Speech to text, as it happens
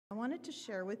wanted to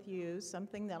share with you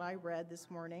something that I read this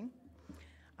morning.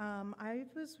 I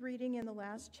was reading in the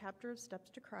last chapter of Steps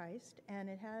to Christ, and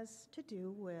it has to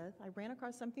do with, I ran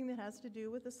across something that has to do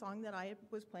with the song that I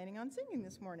was planning on singing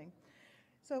this morning.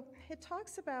 So it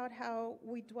talks about how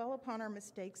we dwell upon our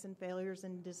mistakes and failures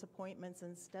and disappointments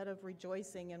instead of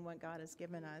rejoicing in what God has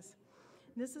given us.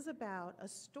 This is about a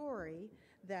story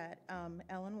that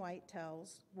Ellen White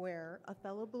tells where a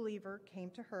fellow believer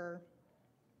came to her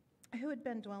who had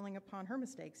been dwelling upon her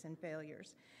mistakes and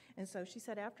failures. And so she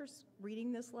said after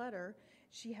reading this letter,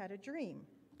 she had a dream.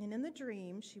 And in the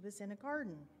dream, she was in a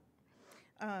garden.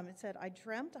 It said, I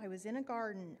dreamt I was in a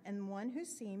garden, and one who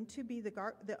seemed to be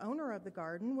the owner of the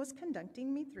garden was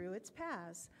conducting me through its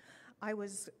paths. I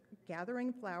was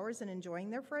gathering flowers and enjoying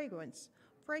their fragrance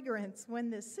when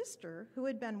this sister, who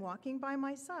had been walking by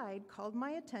my side, called my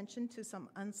attention to some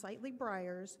unsightly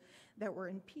briars that were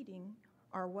impeding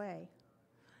our way.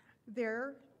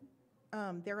 Their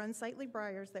unsightly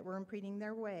briars that were impeding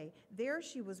their way. There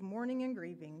she was mourning and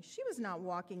grieving. She was not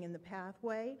walking in the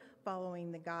pathway,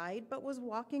 following the guide, but was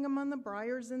walking among the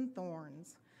briars and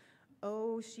thorns.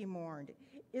 Oh, she mourned.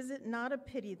 Is it not a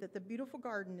pity that the beautiful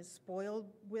garden is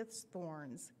spoiled with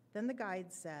thorns? Then the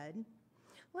guide said,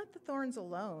 let the thorns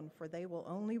alone, for they will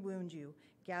only wound you.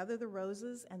 Gather the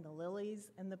roses and the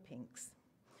lilies and the pinks.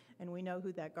 And we know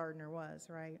who that gardener was,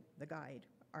 right? The guide,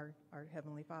 our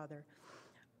Heavenly Father.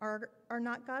 Are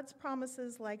not God's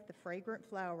promises like the fragrant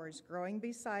flowers growing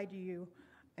beside you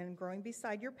and growing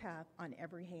beside your path on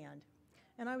every hand?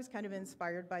 And I was kind of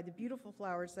inspired by the beautiful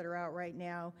flowers that are out right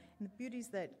now and the beauties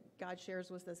that God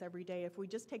shares with us every day if we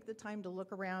just take the time to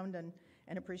look around and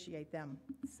appreciate them.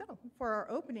 So for our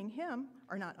opening hymn,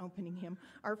 or not opening hymn,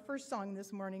 our first song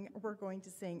this morning, we're going to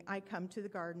sing I Come to the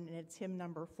Garden, and it's hymn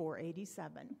number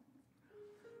 487.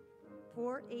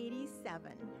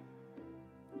 487.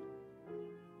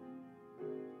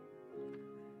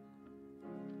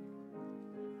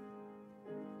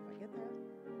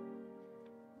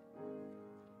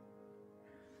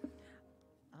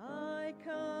 I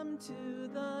come to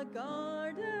the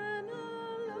garden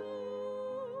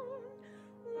alone,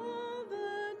 while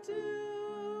the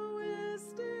dew is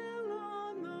still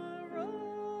on the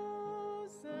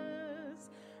roses,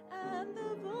 and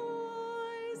the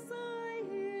voice I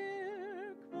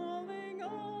hear calling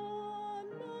on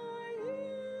my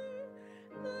ear,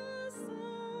 the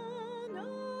Son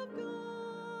of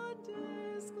God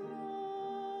discloses.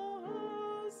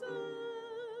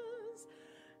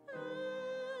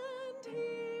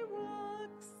 He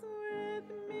walks with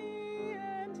me,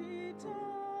 and he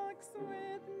talks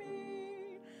with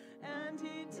me, and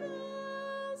he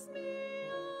tells me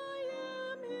I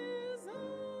am his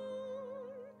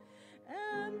own,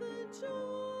 and the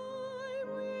joy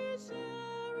we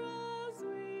share as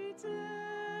we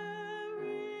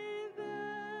tarry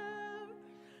there,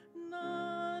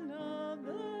 none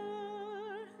other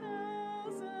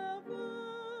has ever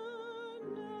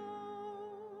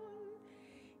known.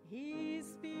 He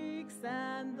speaks,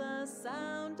 and the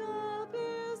sound of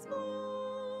his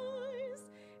voice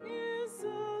is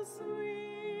so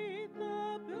sweet,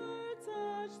 the birds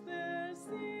hush their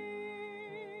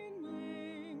singing,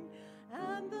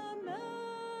 and the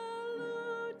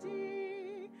melody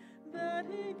that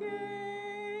he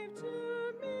gave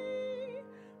to me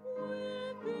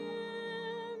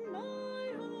within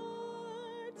my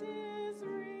heart is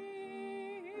ringing.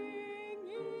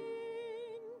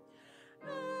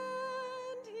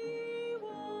 And he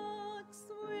walks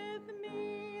with me,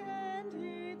 and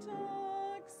he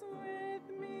talks with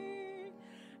me,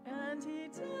 and he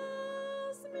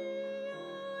tells me I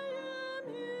am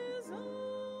his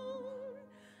own,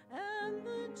 and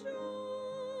the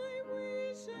joy we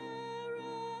share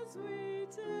as we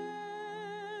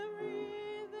tarry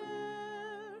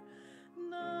there,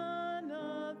 none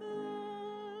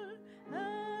other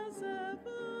has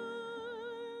ever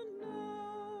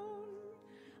known.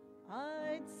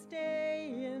 I'd stay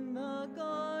in the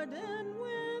garden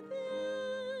with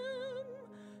him,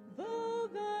 though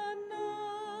the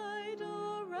night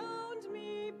around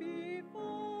me be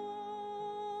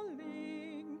falling,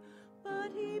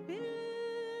 but he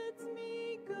bids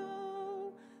me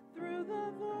go through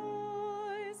the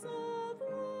voice of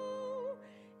woe.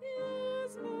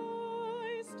 His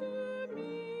voice to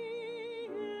me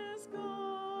is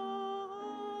calling,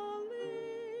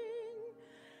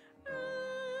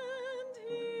 and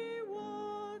he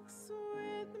walks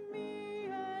with me,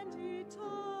 and he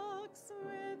talks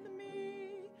with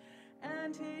me,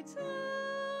 and he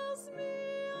tells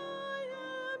me I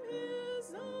am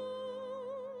his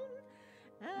own,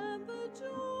 and the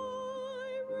joy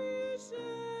we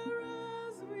share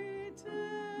as we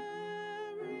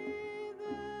tarry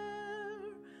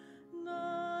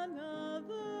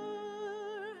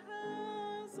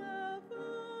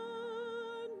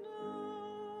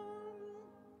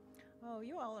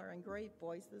great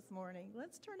voice this morning.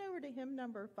 Let's turn over to hymn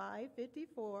number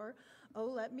 554, Oh,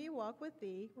 Let Me Walk With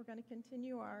Thee. We're going to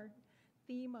continue our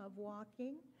theme of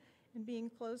walking and being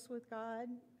close with God.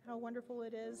 How wonderful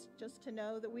it is just to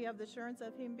know that we have the assurance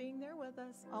of him being there with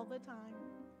us all the time.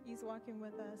 He's walking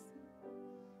with us.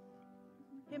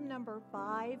 Hymn number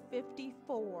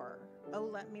 554, Oh,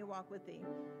 Let Me Walk With Thee.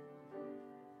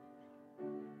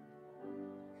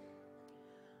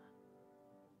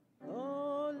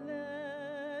 Oh,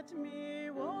 let me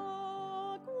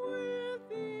walk with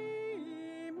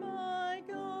thee, my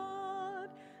God,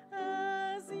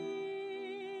 as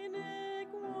Enoch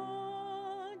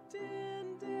walked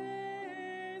in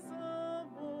days of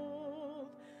old.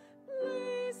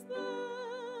 Place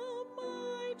thou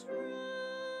my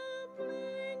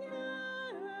trembling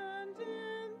hand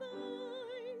in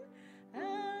thine,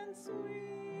 and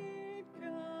sweet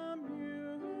communion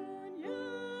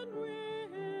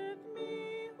with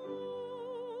me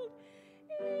hold.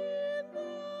 In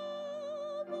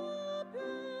thou the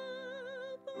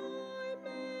path I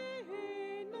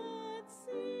may not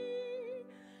see,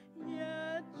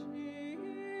 yet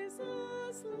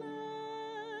Jesus,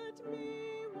 let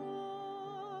me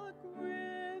walk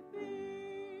with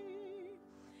thee.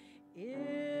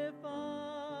 If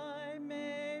I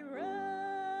may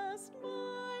rest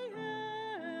my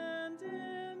hand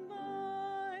in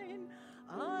thine,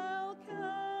 I'll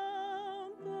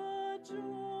count the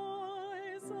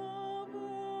joys of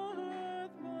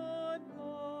earth but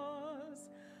loss,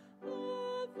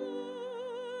 but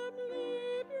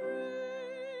firmly,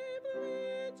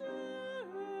 bravely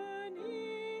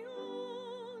journey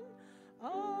on.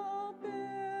 I'll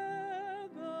bear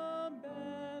the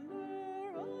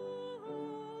banner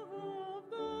of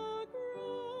the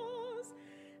cross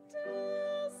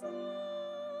till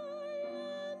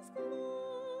Zion's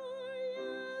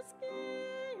glorious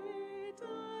gate I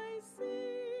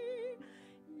see.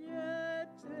 Yet,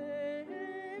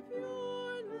 Savior,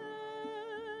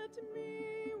 let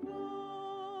me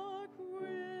walk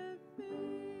with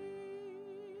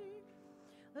thee.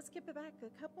 Let's skip it back a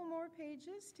couple more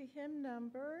pages to hymn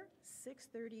number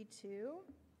 632,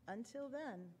 Until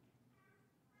Then.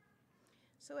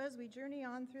 So as we journey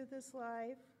on through this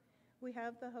life, we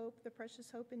have the hope, the precious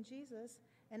hope in Jesus.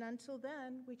 And until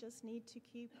then, we just need to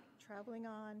keep traveling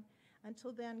on.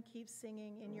 Until then, keep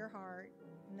singing in your heart.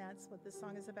 And that's what this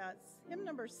song is about. It's hymn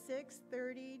number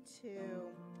 632.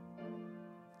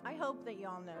 I hope that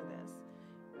y'all know this.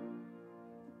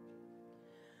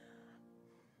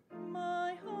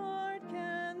 My heart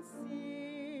can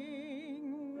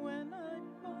sing when I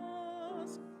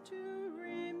pause to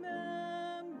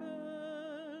remember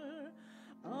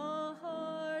a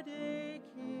heartache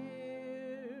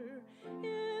here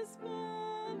is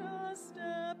but a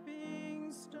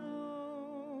stepping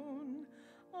stone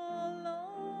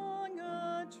along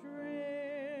a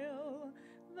trail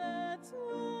that's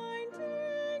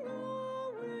winding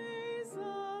always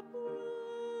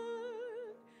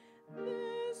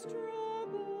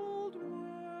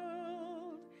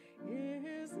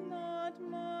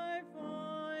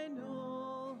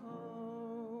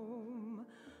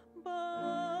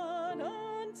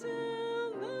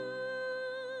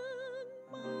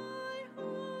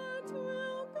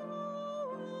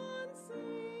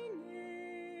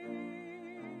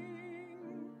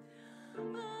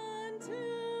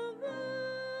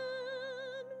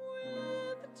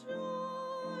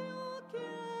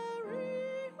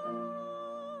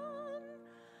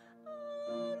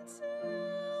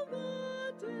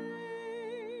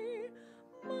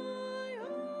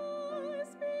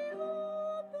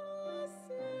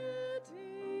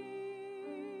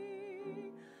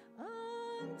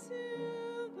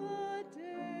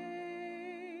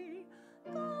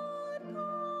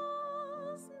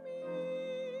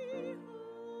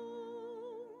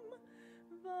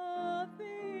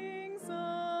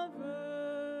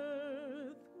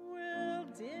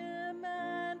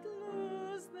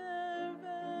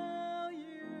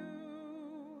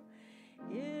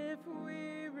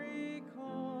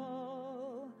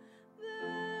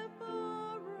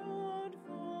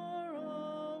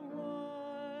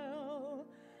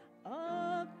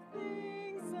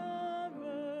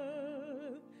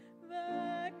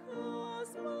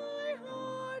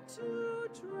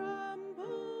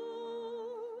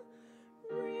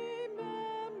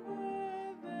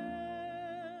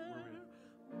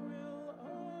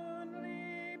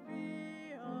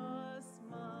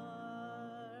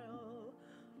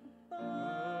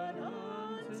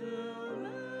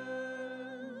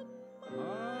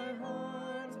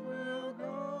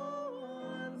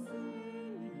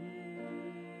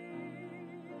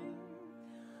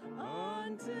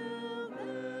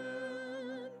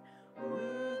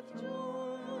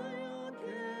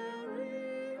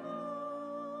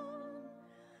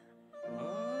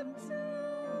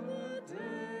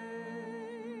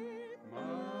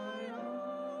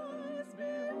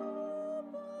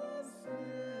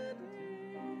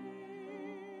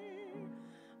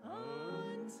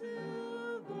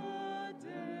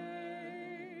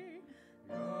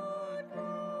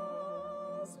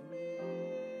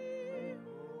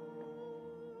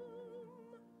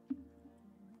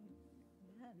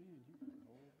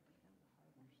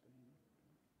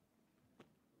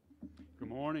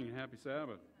morning and happy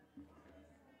Sabbath.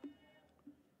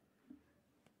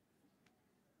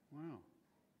 Wow.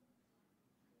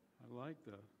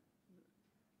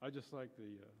 I just like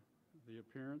the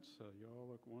appearance. You all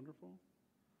look wonderful.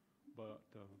 But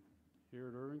here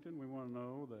at Irvington, we want to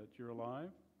know that you're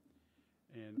alive.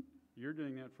 And you're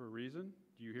doing that for a reason.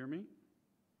 Do you hear me?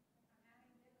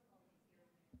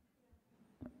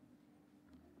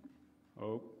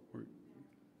 Oh,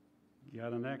 you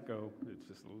got an echo. It's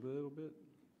just a little bit.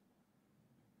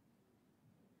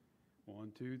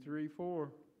 1, 2, 3,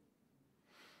 4.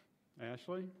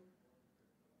 Ashley?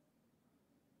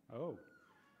 Oh.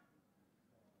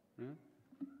 Yeah.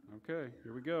 Okay,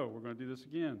 here we go. We're going to do this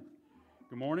again.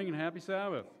 Good morning and happy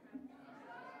Sabbath.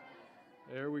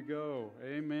 There we go.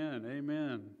 Amen.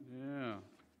 Amen. Yeah.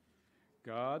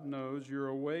 God knows you're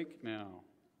awake now.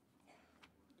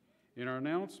 In our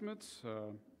announcements,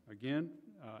 again,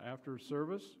 after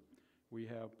service, we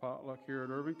have potluck here at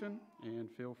Irvington,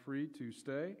 and feel free to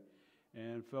stay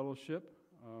and fellowship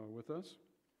with us.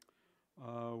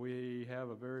 We have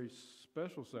a very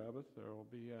special Sabbath that will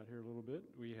be out here a little bit.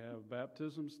 We have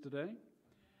baptisms today,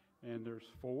 and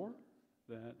there's 4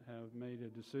 that have made a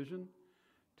decision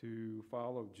to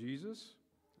follow Jesus.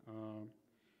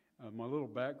 My little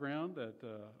background that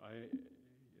the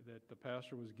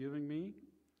pastor was giving me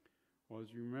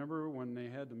was, you remember when they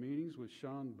had the meetings with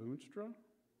Sean Boonstra?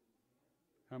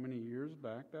 How many years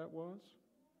back that was?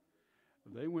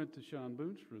 They went to Sean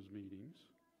Boonstra's meetings.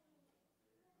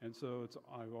 And so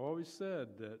I've always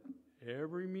said that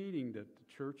every meeting that the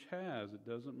church has, it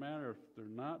doesn't matter if they're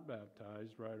not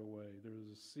baptized right away. There's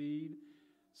a seed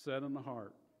set in the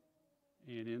heart.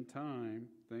 And in time,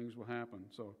 things will happen.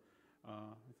 So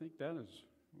I think that's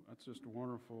just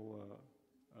wonderful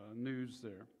news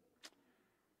there.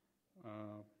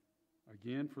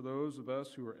 Again, for those of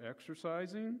us who are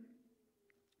exercising,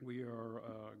 we are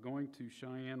going to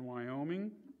Cheyenne,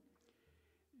 Wyoming.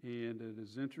 And it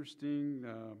is interesting,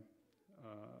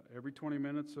 every 20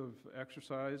 minutes of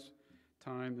exercise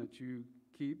time that you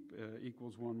keep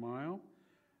equals 1 mile.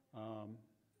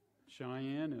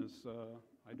 Cheyenne is,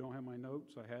 I don't have my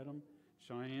notes, I had them.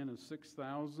 Cheyenne is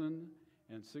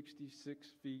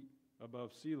 6,066 feet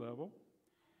above sea level.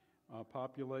 A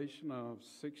population of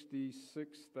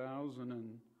 66,000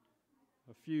 and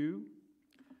a few.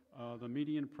 The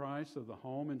median price of the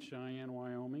home in Cheyenne,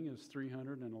 Wyoming is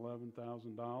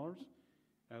 $311,000.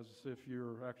 As if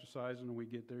you're exercising and we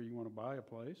get there, you want to buy a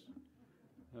place.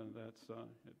 That's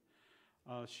it.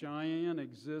 Cheyenne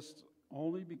exists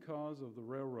only because of the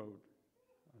railroad.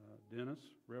 Dennis,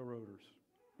 railroaders.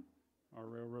 Our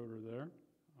railroader there.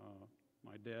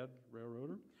 My dad,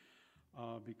 railroader.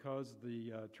 Because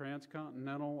the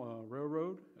Transcontinental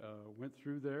Railroad went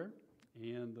through there,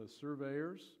 and the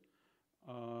surveyors,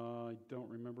 I don't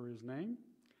remember his name,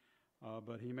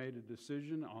 but he made a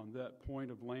decision on that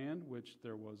point of land, which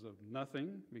there was of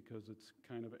nothing because it's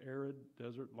kind of arid,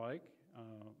 desert-like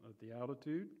at the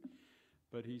altitude.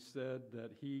 But he said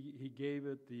that he gave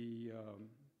it the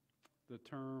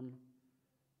term,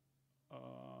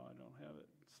 I don't have it,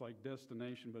 it's like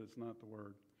destination, but it's not the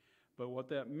word. But what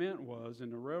that meant was, in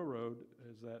the railroad,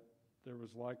 is that there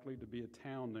was likely to be a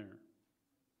town there.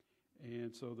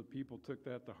 And so the people took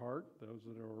that to heart, those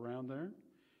that are around there,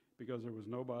 because there was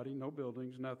nobody, no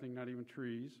buildings, nothing, not even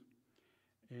trees.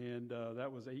 And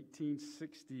that was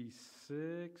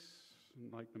 1866,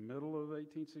 like the middle of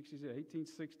 1866,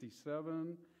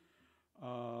 1867.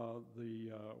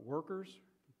 The workers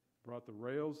brought the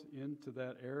rails into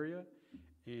that area,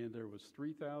 and there was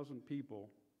 3,000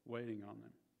 people waiting on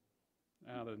them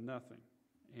out of nothing.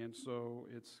 And so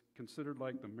it's considered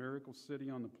like the miracle city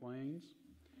on the plains.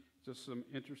 Just some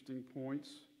interesting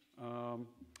points.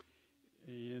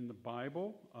 In the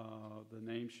Bible, the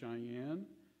name Cheyenne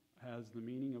has the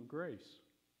meaning of grace.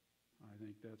 I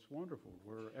think that's wonderful.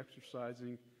 We're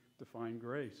exercising to find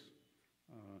grace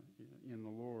in the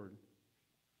Lord.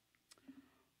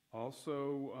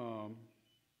 Also,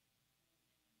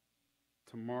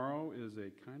 tomorrow is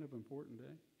a kind of important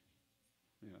day.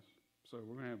 Yes. So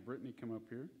we're going to have Brittany come up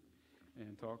here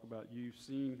and talk about, you've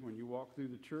seen when you walk through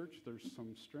the church, there's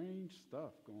some strange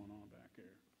stuff going on back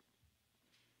here.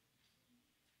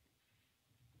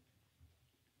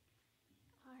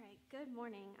 All right, good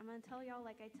morning. I'm going to tell y'all,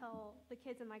 like I tell the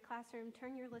kids in my classroom,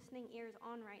 turn your listening ears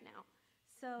on right now.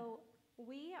 So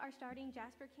we are starting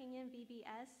Jasper Canyon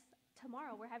VBS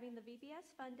tomorrow. We're having the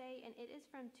VBS Fun Day, and it is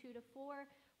from 2 to 4.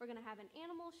 We're going to have an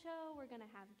animal show. We're going to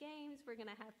have games. We're going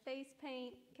to have face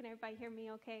paint. Can everybody hear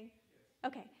me okay?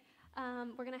 Yes. Okay.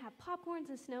 We're going to have popcorns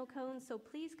and snow cones, so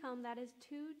please come. That is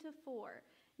 2 to 4.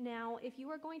 Now, if you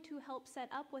are going to help set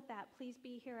up with that, please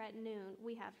be here at noon.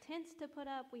 We have tents to put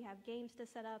up, we have games to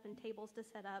set up, and tables to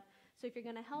set up. So if you're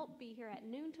going to help, be here at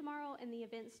noon tomorrow, and the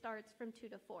event starts from 2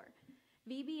 to 4.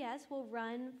 VBS will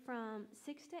run from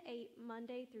 6 to 8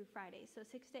 Monday through Friday, so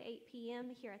 6 to 8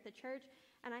 p.m. here at the church.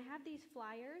 And I have these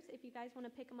flyers, if you guys want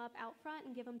to pick them up out front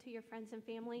and give them to your friends and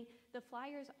family. The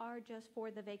flyers are just for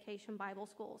the Vacation Bible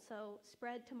School, so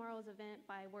spread tomorrow's event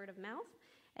by word of mouth.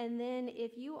 And then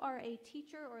if you are a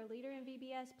teacher or a leader in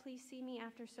VBS, please see me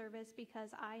after service because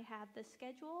I have the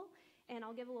schedule. And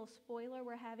I'll give a little spoiler,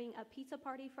 we're having a pizza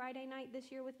party Friday night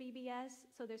this year with VBS,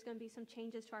 so there's going to be some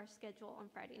changes to our schedule on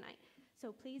Friday night.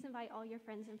 So please invite all your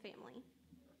friends and family.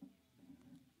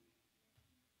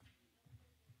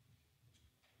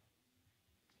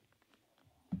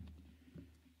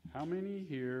 How many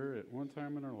here at one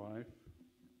time in their life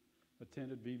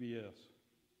attended VBS?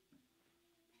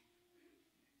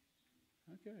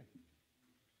 Okay.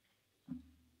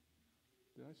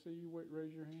 Did I see you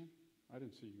raise your hand? I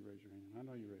didn't see you raise your hand. I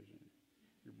know you raised your hand.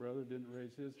 Your brother didn't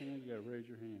raise his hand. You got to raise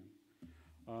your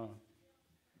hand.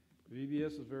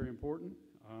 VBS is very important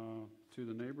to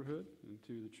the neighborhood and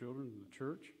to the children of the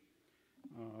church.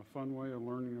 A fun way of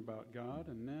learning about God,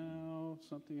 and now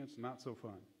something that's not so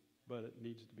fun, but it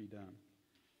needs to be done.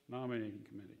 Nominating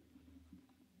committee.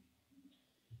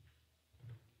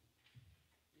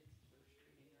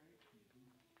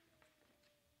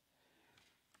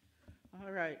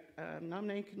 All right,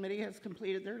 nominating committee has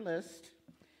completed their list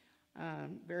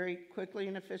very quickly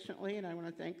and efficiently, and I want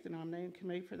to thank the nominating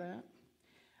committee for that.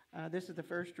 This is the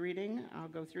first reading. I'll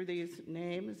go through these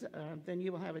names, then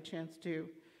you will have a chance to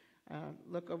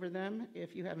look over them.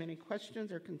 If you have any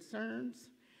questions or concerns,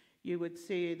 you would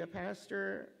see the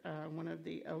pastor, one of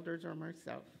the elders, or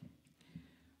myself.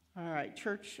 All right,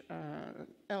 church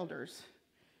elders.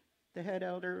 The head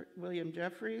elder, William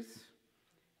Jeffries.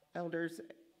 Elders,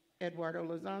 Eduardo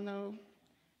Lozano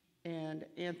and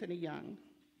Anthony Young.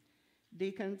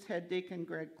 Deacons, head deacon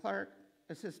Greg Clark,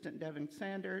 assistant Devin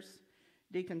Sanders,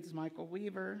 deacons Michael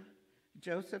Weaver,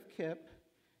 Joseph Kipp,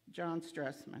 John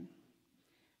Stressman.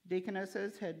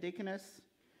 Deaconesses, head deaconess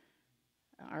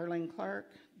Arlene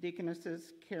Clark,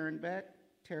 deaconesses Karen Beck,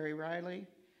 Terry Riley,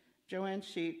 Joanne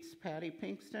Sheets, Patty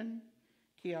Pinkston,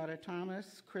 Kiata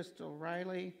Thomas, Crystal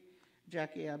Riley,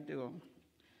 Jackie Abdul.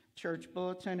 Church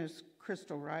bulletin is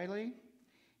Crystal Riley.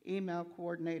 Email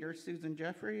coordinator Susan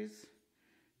Jeffries.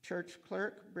 Church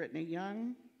clerk Brittany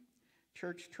Young.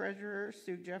 Church treasurer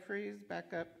Sue Jeffries.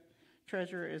 Backup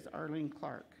treasurer is Arlene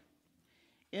Clark.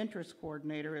 Interest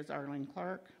coordinator is Arlene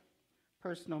Clark.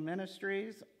 Personal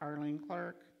ministries, Arlene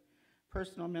Clark.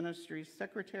 Personal ministries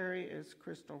secretary is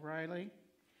Crystal Riley.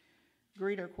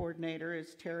 Greeter coordinator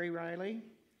is Terry Riley.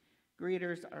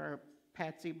 Greeters are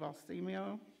Patsy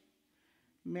Balsimio,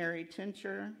 Mary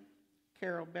Tincher,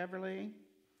 Carol Beverly,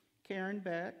 Karen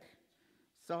Beck,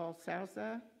 Saul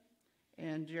Sousa,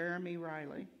 and Jeremy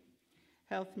Riley.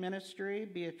 Health Ministry,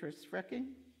 Beatrice Freking.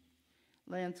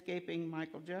 Landscaping,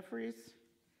 Michael Jeffries.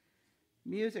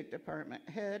 Music Department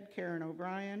Head, Karen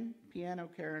O'Brien. Piano,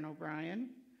 Karen O'Brien.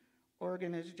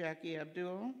 Organ is Jackie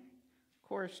Abdul.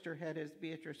 Chorister Head is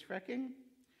Beatrice Freking.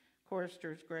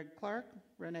 Choristers Greg Clark,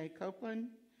 Renee Copeland,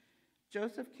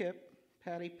 Joseph Kipp,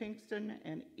 Patty Pinkston,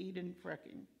 and Eden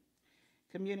Freking.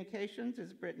 Communications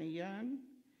is Brittany Young.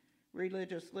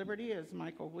 Religious Liberty is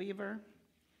Michael Weaver.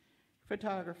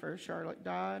 Photographer Charlotte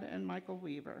Dodd and Michael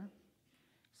Weaver.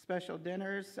 Special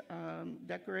dinners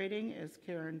decorating is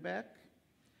Karen Beck.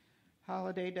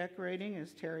 Holiday decorating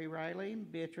is Terry Riley,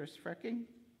 Beatrice Freking.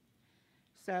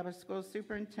 Sabbath School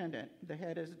Superintendent, the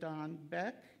head is Don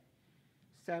Beck.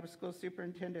 Sabbath School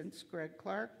Superintendents Greg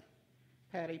Clark,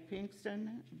 Patty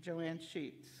Pinkston, Joanne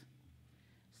Sheets.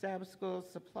 Sabbath School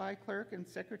Supply Clerk and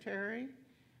Secretary,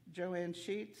 Joanne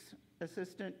Sheets,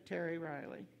 Assistant Terry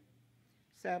Riley.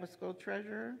 Sabbath School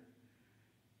Treasurer,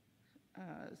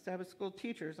 Sabbath School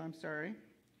Teachers,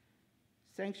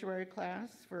 Sanctuary Class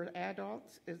for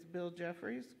Adults is Bill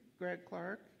Jeffries, Greg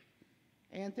Clark,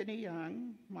 Anthony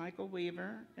Young, Michael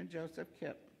Weaver, and Joseph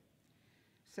Kipp.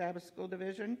 Sabbath School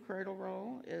Division Cradle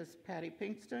Roll is Patty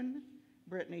Pinkston,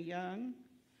 Brittany Young.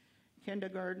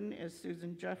 Kindergarten is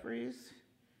Susan Jeffries.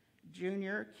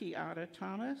 Junior, Kiata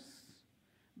Thomas.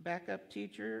 Backup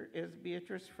teacher is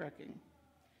Beatrice Freking.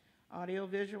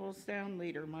 Audiovisual sound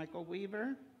leader, Michael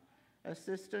Weaver.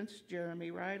 Assistants,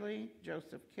 Jeremy Riley,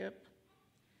 Joseph Kipp.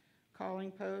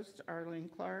 Calling post, Arlene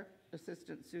Clark.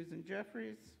 Assistant, Susan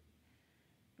Jeffries.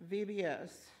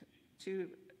 VBS, to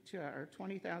our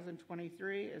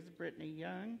 2023 is Brittany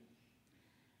Young.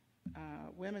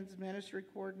 Women's Ministry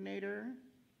Coordinator,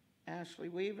 Ashley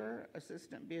Weaver.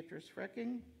 Assistant, Beatrice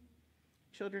Freking.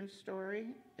 Children's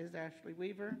Story is Ashley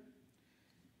Weaver.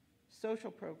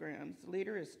 Social programs,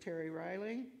 leader is Terry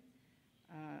Riley.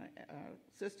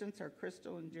 Assistants are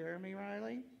Crystal and Jeremy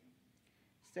Riley.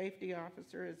 Safety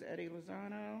officer is Eddie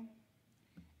Lozano.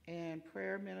 And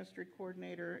prayer ministry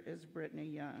coordinator is Brittany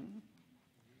Young.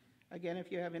 Again,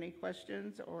 if you have any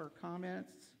questions or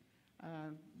comments,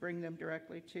 bring them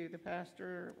directly to the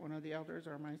pastor, one of the elders,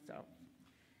 or myself.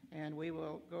 And we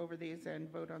will go over these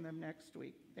and vote on them next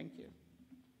week. Thank you.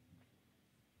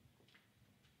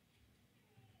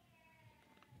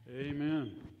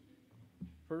 Amen.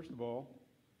 First of all,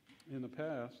 in the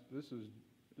past, this is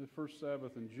the first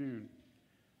Sabbath in June.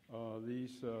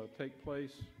 These take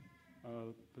place,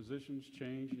 positions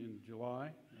change in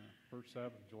July, first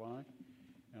Sabbath of July.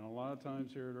 And a lot of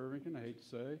times here at Irvington, I hate to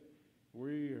say,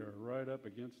 we are right up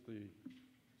against the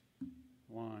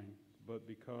line. But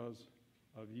because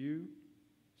of you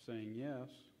saying yes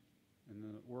and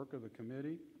the work of the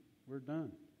committee, we're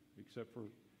done. Except for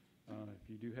if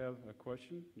you do have a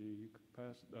question, you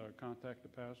contact the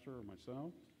pastor or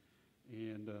myself.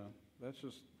 And that's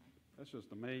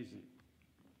just amazing.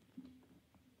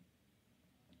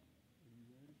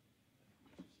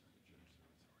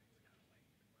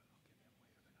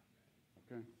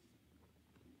 Okay.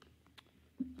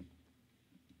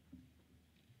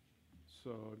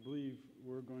 So I believe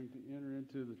we're going to enter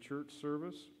into the church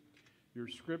service. Your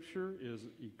scripture is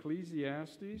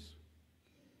Ecclesiastes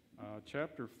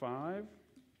chapter 5,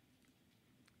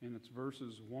 and it's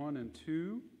verses 1 and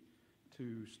 2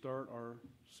 to start our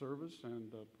service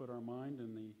and put our mind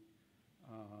in the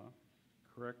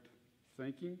correct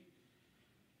thinking.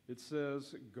 It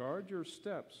says, "Guard your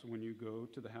steps when you go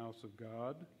to the house of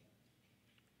God.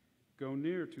 Go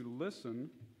near to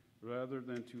listen rather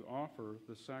than to offer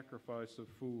the sacrifice of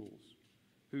fools,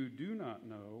 who do not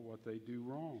know what they do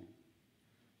wrong.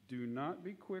 Do not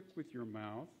be quick with your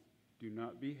mouth. Do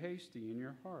not be hasty in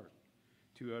your heart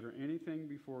to utter anything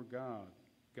before God.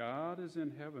 God is in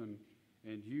heaven,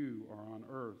 and you are on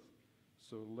earth,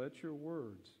 so let your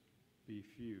words be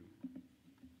few."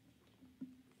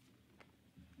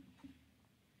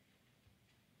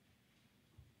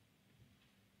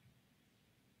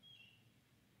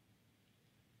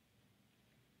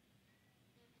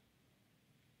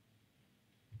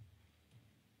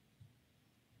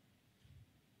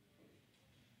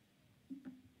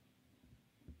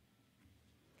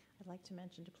 I'd like to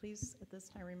mention to please, at this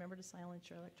time, remember to silence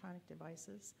your electronic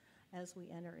devices as we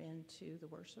enter into the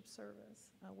worship service.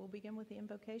 We'll begin with the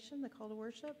invocation. The call to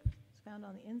worship is found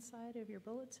on the inside of your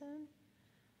bulletin,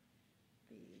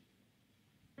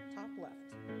 the top left.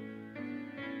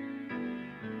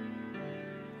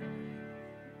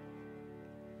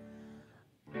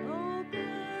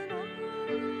 Open our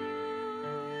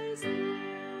eyes, Lord.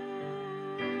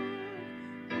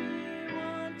 We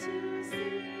want to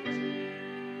see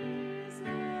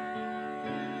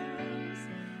Jesus,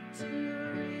 to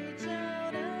reach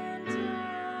out and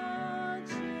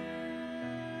touch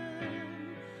Him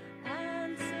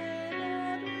and say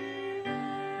that we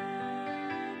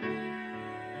love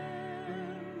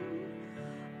Him.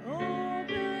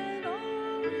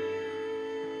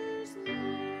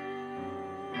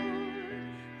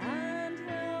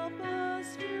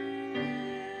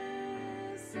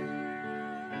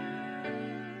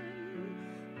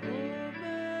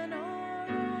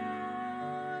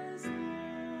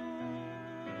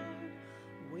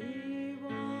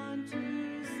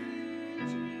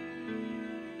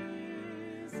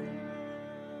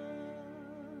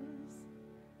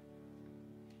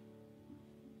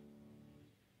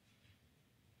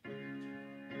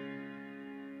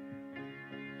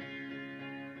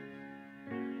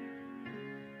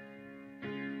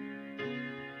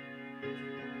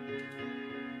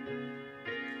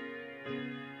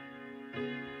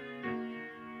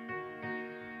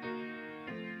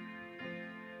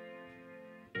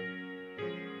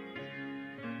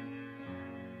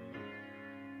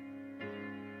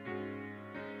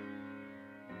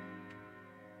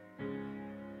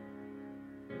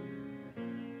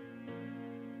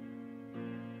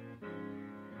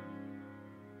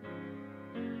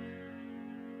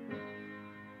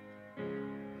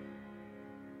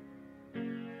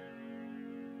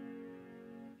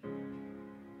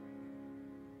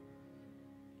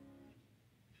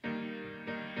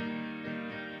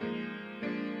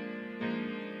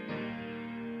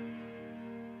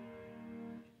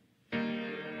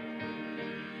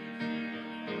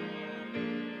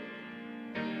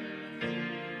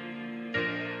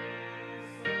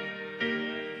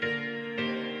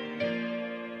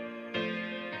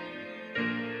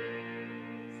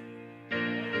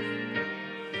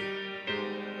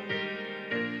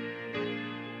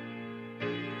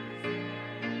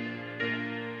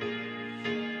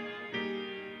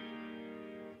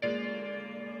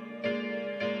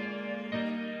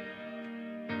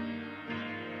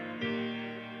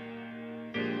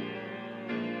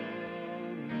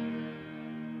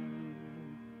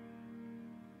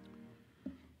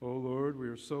 Oh Lord, we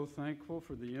are so thankful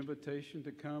for the invitation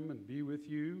to come and be with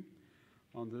you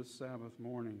on this Sabbath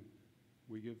morning.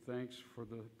 We give thanks for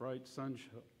the bright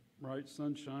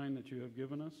sunshine that you have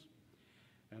given us.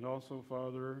 And also,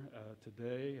 Father,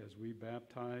 today as we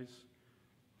baptize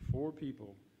 4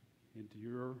 people into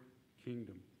your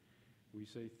kingdom, we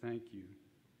say thank you.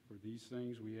 For these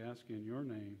things we ask in your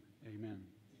name. Amen.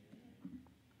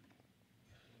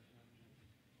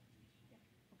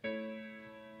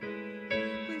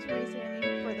 Please raise your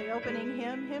hand for the opening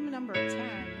hymn, hymn number 10.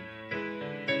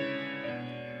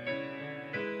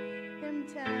 Hymn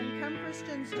 10, Come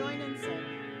Christians, join and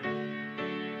sing.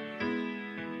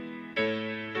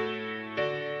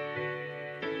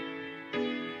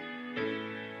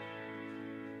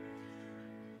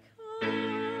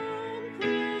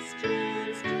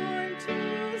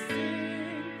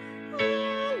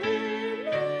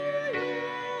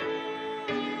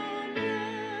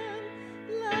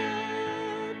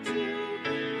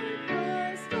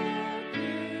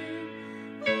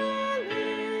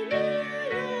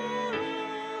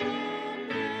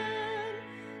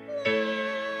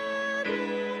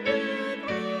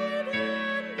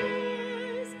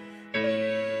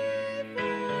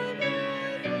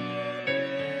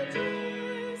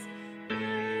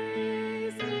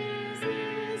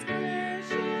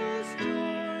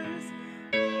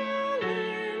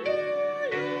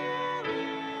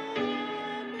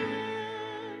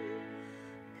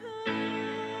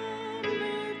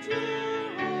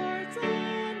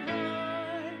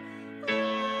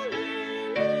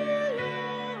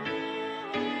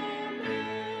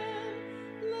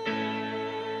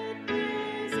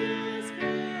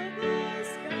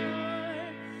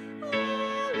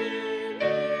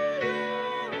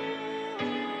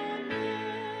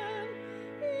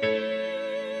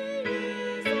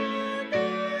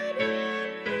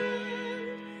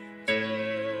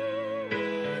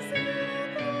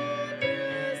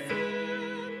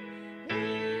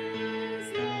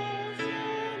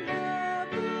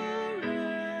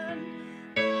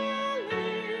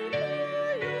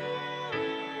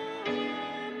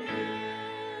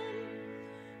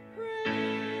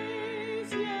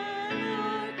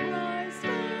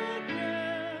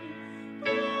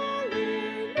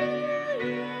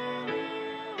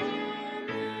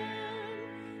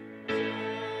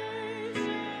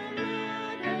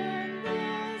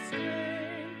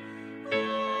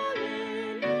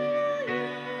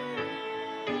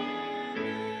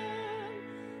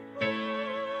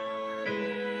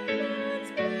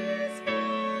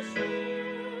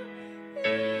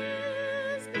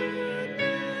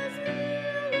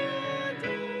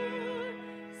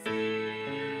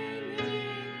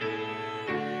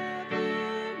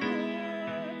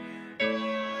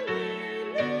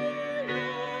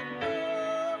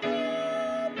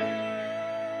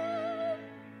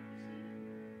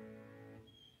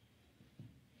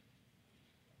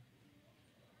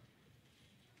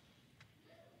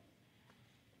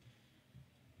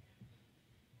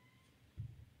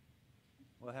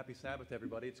 Well, happy Sabbath,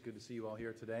 everybody. It's good to see you all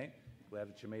here today. Glad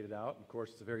that you made it out. Of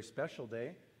course, it's a very special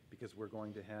day because we're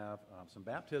going to have some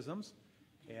baptisms.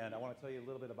 And I want to tell you a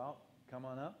little bit about, come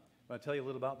on up. I want to tell you a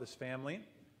little about this family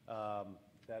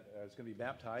that is going to be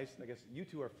baptized. I guess you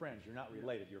two are friends. You're not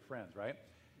related. You're friends, right?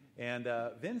 And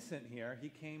Vincent here, he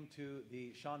came to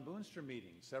the Sean Boonstra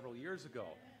meeting several years ago.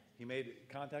 He made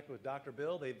contact with Dr.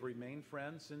 Bill. They've remained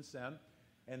friends since then.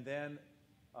 And then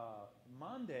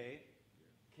Monday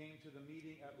came to the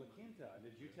meeting at La Quinta.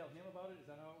 Did you tell him about it? Is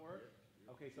that how it worked?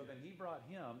 Okay, so then he brought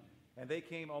him, and they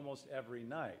came almost every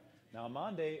night. Now,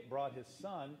 Monday brought his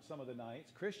son some of the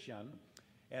nights, Christian,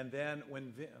 and then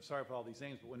when, sorry for all these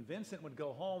names, but when Vincent would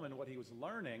go home and what he was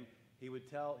learning, he would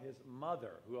tell his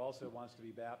mother, who also wants to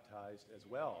be baptized as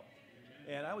well.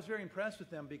 And I was very impressed with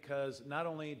them because not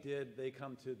only did they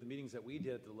come to the meetings that we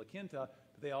did at the La Quinta,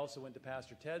 but they also went to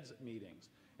Pastor Ted's meetings.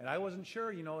 And I wasn't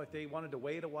sure, you know, if they wanted to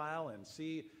wait a while and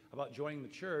see about joining the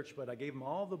church, but I gave them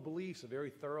all the beliefs, a very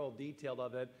thorough, detailed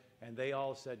of it, and they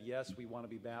all said, yes, we want to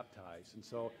be baptized. And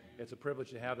so it's a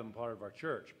privilege to have them part of our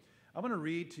church. I'm going to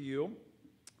read to you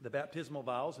the baptismal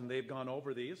vows, and they've gone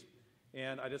over these.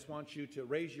 And I just want you to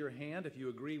raise your hand if you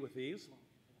agree with these.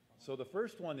 So the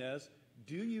first one is,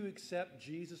 do you accept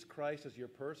Jesus Christ as your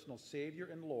personal Savior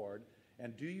and Lord,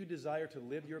 and do you desire to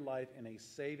live your life in a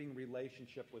saving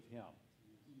relationship with Him?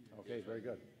 Okay, very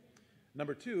good.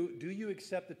 Number 2, do you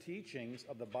accept the teachings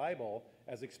of the Bible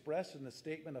as expressed in the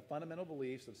Statement of Fundamental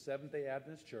Beliefs of Seventh-day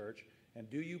Adventist Church, and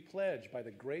do you pledge by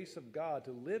the grace of God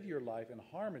to live your life in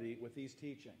harmony with these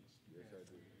teachings? Yes, I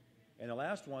do. And the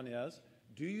last one is,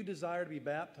 do you desire to be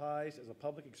baptized as a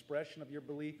public expression of your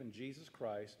belief in Jesus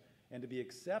Christ, and to be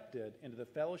accepted into the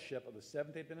fellowship of the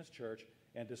Seventh-day Adventist Church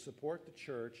and to support the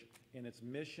church in its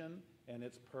mission and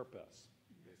its purpose?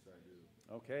 Yes, I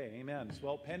do. Okay, amen.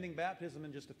 Well, pending baptism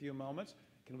in just a few moments,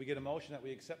 can we get a motion that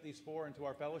we accept these four into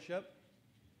our fellowship?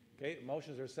 Okay,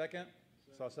 motion, is there a second?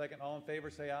 So a second. All in favor,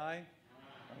 say aye. Aye.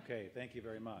 Okay, thank you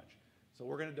very much. So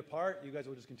we're going to depart. You guys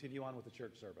will just continue on with the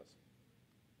church service.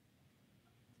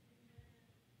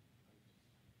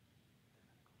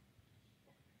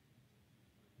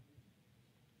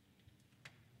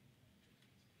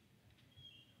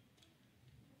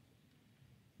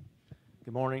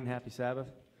 Good morning, happy Sabbath.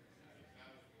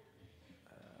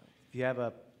 If you have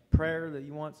a prayer that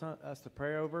you want us to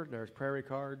pray over, there's prayer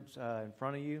cards in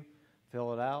front of you.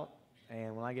 Fill it out,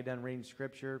 and when I get done reading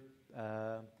Scripture,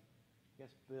 I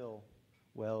guess Bill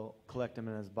will collect them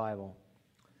in his Bible.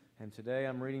 And today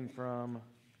I'm reading from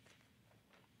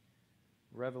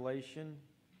Revelation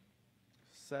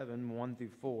 7, 1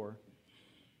 through 4.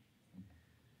 It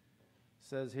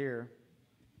says here,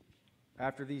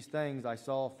 "After these things I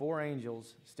saw four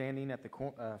angels standing at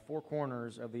the four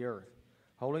corners of the earth,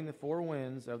 holding the four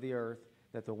winds of the earth,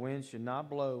 that the wind should not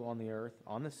blow on the earth,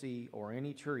 on the sea, or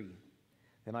any tree.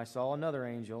 Then I saw another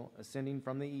angel ascending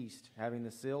from the east, having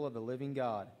the seal of the living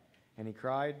God. And he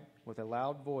cried with a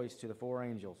loud voice to the four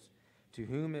angels, to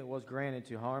whom it was granted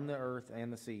to harm the earth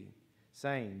and the sea,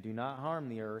 saying, Do not harm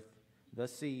the earth, the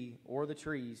sea, or the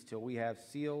trees, till we have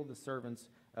sealed the servants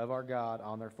of our God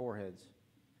on their foreheads.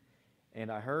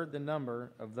 And I heard the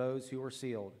number of those who were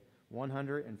sealed.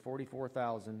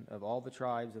 144,000 of all the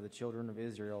tribes of the children of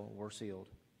Israel were sealed."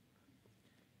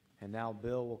 And now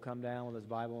Bill will come down with his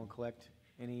Bible and collect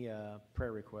any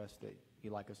prayer requests that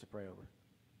you'd like us to pray over.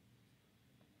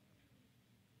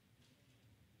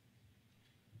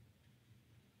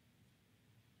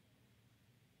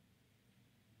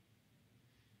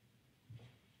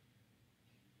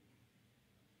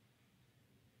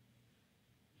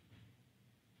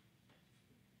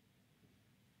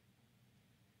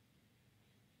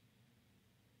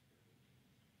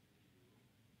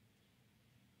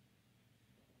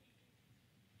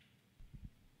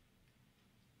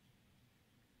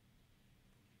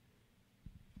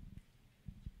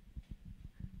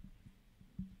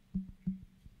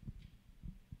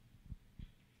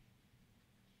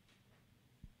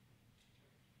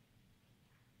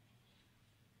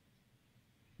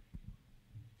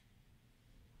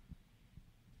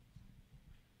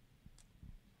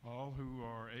 All who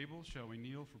are able, shall we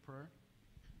kneel for prayer?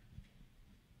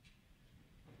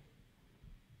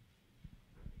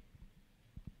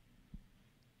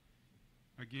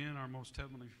 Again, our most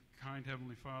kind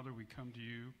Heavenly Father, we come to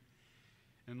you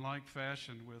in like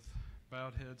fashion with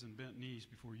bowed heads and bent knees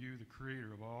before you, the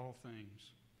Creator of all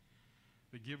things,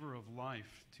 the giver of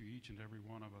life to each and every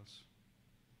one of us.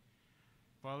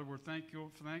 Father, we're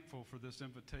thankful for this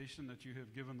invitation that you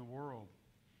have given the world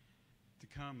to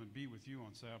come and be with you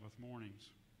on Sabbath mornings.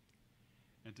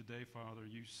 And today, Father,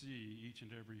 you see each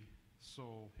and every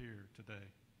soul here today.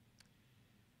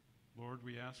 Lord,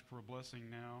 we ask for a blessing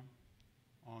now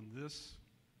on this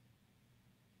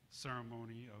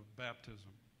ceremony of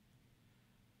baptism,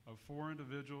 of four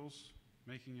individuals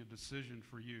making a decision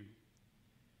for you.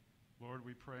 Lord,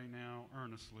 we pray now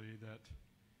earnestly that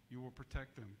you will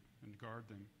protect them and guard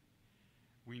them.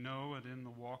 We know that in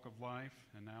the walk of life,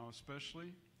 and now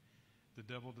especially, the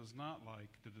devil does not like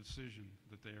the decision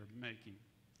that they are making.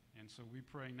 And so we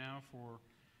pray now for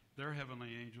their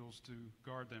heavenly angels to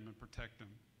guard them and protect them.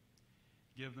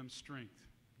 Give them strength.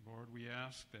 Lord, we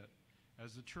ask that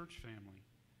as the church family,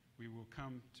 we will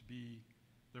come to be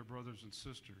their brothers and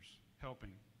sisters,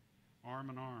 helping arm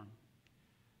in arm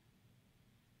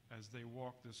as they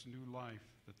walk this new life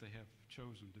that they have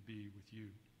chosen to be with you.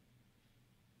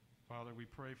 Father, we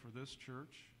pray for this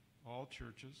church, all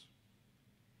churches,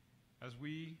 as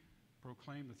we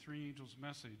proclaim the three angels'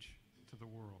 message to the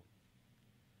world.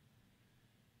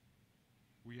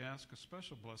 We ask a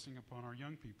special blessing upon our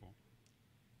young people,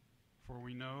 for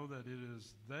we know that it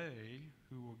is they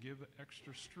who will give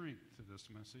extra strength to this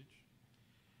message.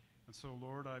 And so,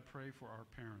 Lord, I pray for our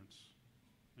parents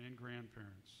and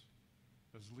grandparents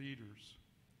as leaders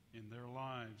in their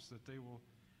lives, that they will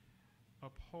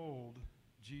uphold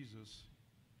Jesus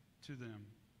to them,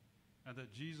 and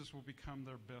that Jesus will become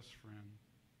their best friend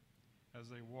as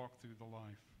they walk through the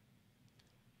life.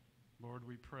 Lord,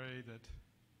 we pray that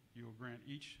you will grant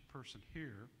each person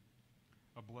here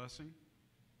a blessing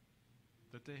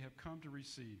that they have come to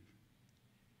receive.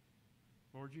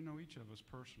 Lord, you know each of us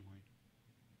personally.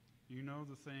 You know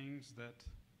the things that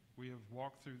we have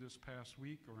walked through this past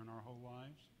week or in our whole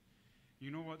lives. You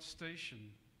know what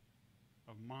station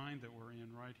of mind that we're in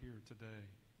right here today.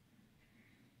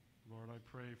 Lord, I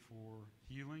pray for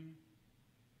healing,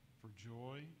 for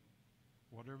joy,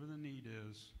 whatever the need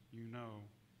is, you know.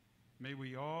 May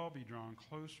we all be drawn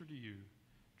closer to you,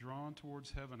 drawn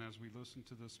towards heaven as we listen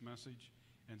to this message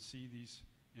and see these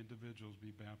individuals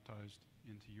be baptized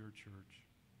into your church.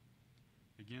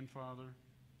 Again, Father,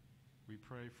 we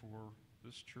pray for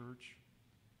this church,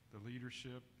 the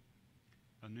leadership,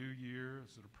 a new year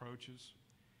as it approaches,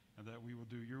 and that we will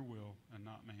do your will and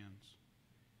not man's.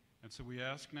 And so we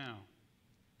ask now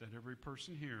that every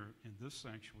person here in this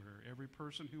sanctuary, every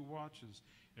person who watches,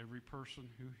 every person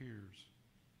who hears,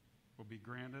 will be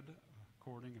granted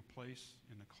according a place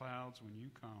in the clouds when you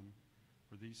come.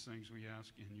 For these things we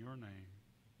ask in your name.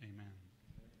 Amen.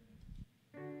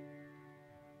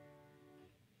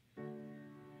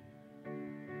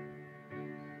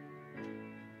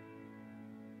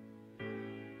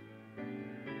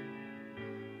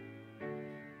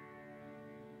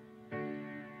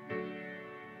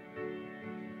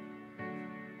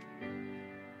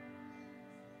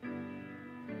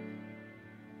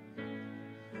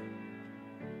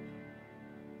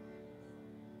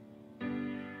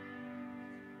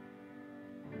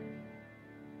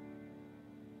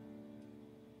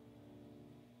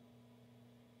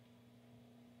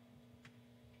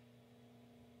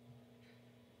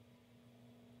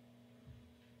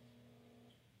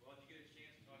 Well, if you get a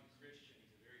chance to talk to Christian,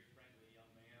 he's a very friendly young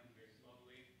man, very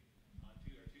bubbly. On our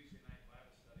Tuesday night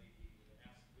Bible study, he would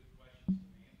ask good questions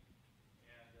to me.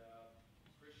 And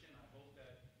Christian, I hope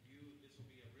that this will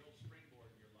be a real springboard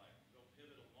in your life, a real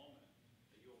pivotal moment,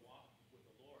 that you will walk with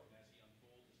the Lord, and as he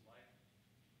unfolds his life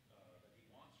that he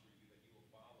wants for you, that you will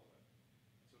follow it.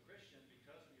 And so Christian,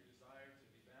 because of your desire to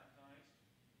be baptized,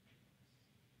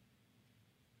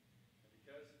 and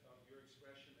because of your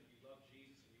expression that you love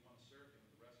Jesus and you want to serve him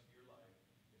the rest of your life,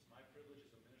 it's my privilege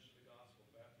as a minister of the gospel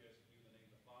to baptize you in the name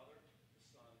of the Father, the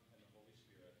Son, and the Holy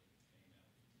Spirit.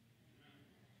 Amen.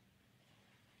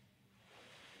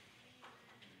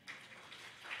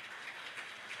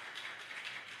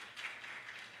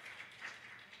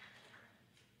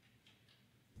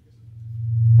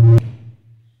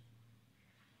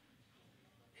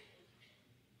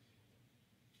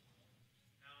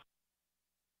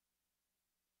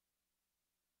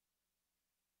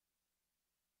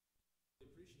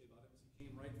 Appreciate about him is he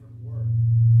came right from work.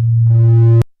 I don't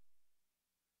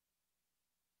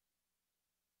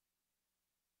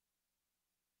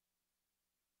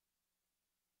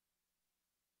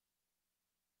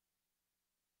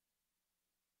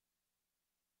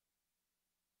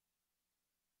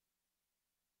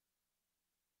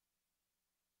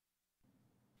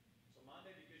think so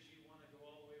Monday, because you want to go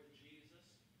all the way with Jesus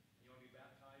and you want to be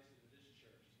baptized into this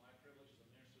church, it's my privilege as a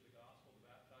minister of the gospel to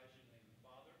baptize you in the name of the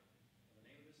Father, in the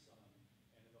name of his Son,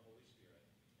 and in the Holy Spirit.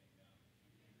 Amen.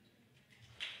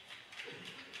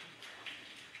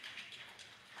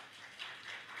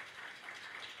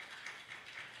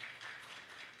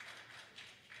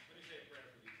 Let me say a prayer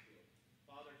for these two.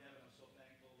 Father in heaven, I'm so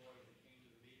thankful, Lord, that they came to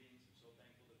the meetings. I'm so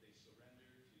thankful that they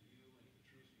surrendered to you and to the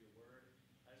truth of your word.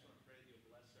 I just want to pray that you'll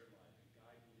bless their life and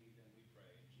guide and lead them, we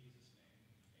pray. In Jesus' name,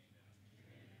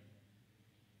 amen.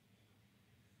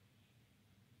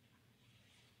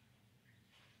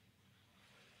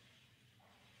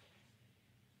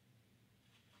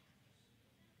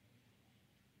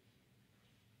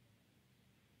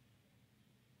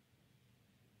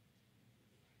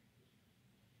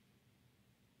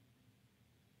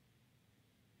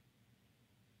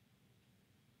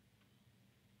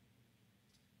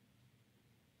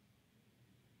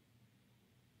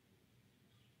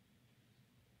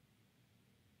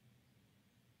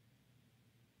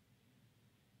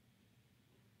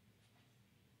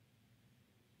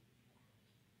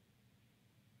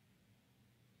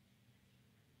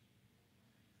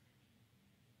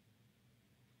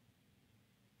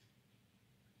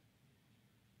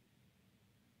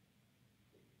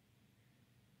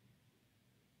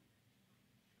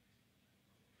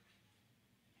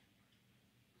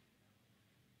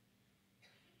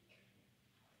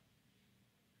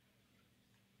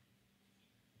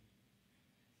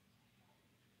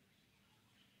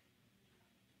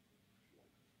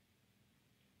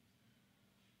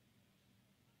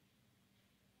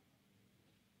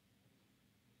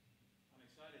 I'm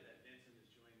excited that Vincent is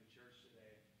joining the church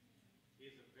today. He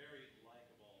is a very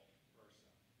likable person.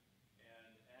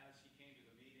 And as he came to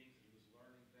the meetings and he was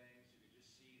learning things, you could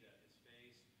just see that his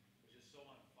face was just so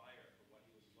on fire for what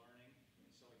he was learning and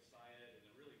so excited. And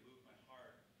it really moved my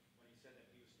heart when he said that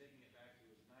he was taking it back to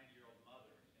his 90-year-old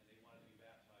mother and they wanted to be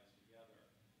baptized together.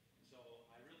 And so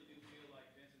I really do feel like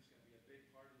Vincent's going to be a big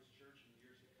part of this church in the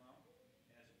years to come.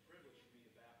 And it's a privilege for me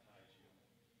to baptize you.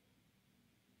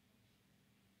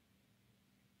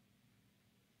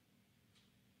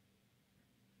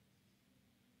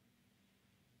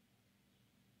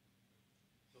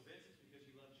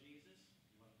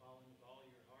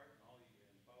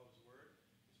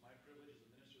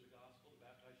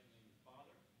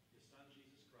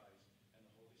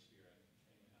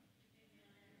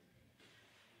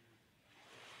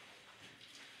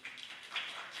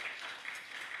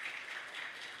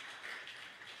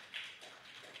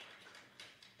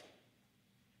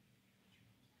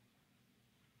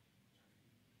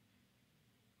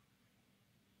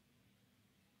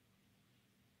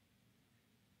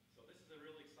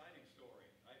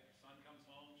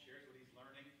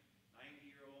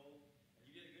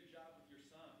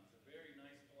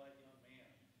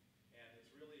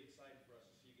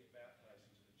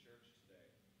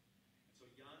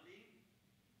 Yandi,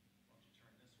 why don't you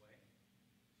turn this way?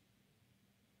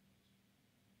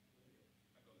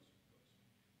 I go this way.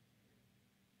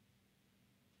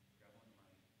 Go this way. Grab one of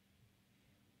mine.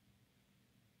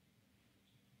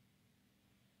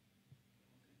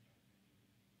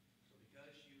 So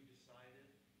because you decided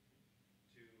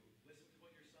to listen to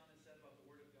what your son has said about the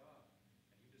Word of God,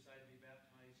 and you decided to be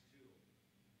baptized too,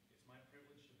 it's my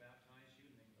privilege to baptize you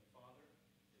in the name of the Father,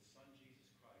 His Son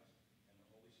Jesus Christ, and the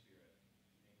Holy Spirit.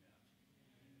 Amen.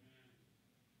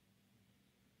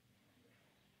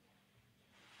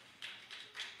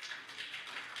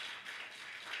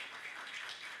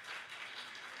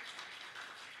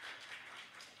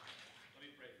 Let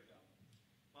me pray for them.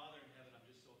 Father in heaven, I'm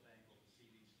just so thankful to see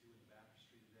these two in the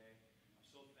baptistry today. I'm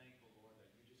so thankful, Lord, that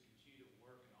you just continue to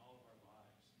work in all of our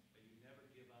lives, that you never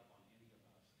give up on any of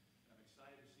us. And I'm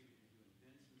excited to see what you're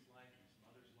doing in Vincent's life and his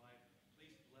mother's life.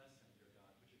 Please bless them, dear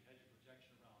God. Put your hedge of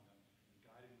protection around them and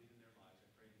guide and lead in their lives. I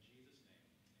pray in Jesus' name.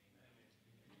 Amen.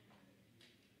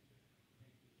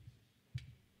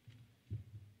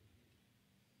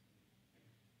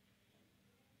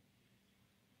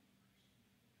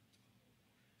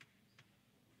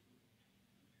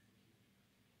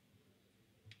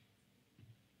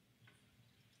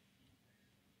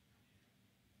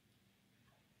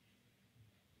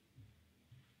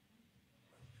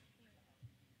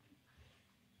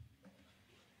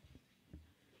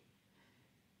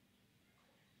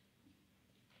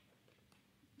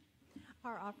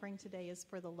 Our offering today is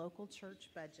for the local church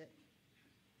budget.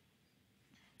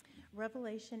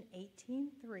 Revelation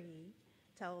 18:3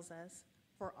 tells us,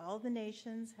 "For all the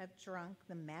nations have drunk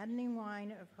the maddening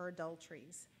wine of her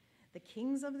adulteries. The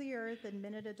kings of the earth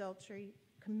committed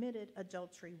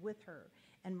adultery with her,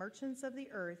 and merchants of the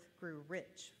earth grew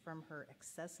rich from her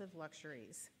excessive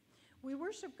luxuries." We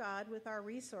worship God with our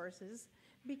resources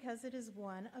because it is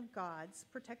one of God's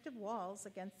protective walls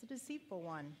against the deceitful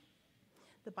one.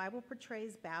 The Bible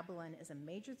portrays Babylon as a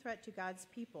major threat to God's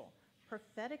people.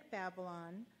 Prophetic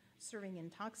Babylon, serving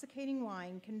intoxicating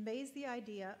wine, conveys the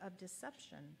idea of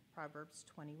deception, Proverbs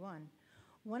 21.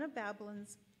 One of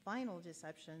Babylon's final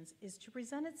deceptions is to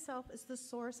present itself as the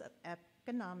source of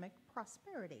economic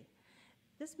prosperity.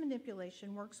 This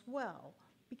manipulation works well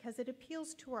because it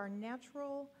appeals to our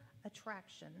natural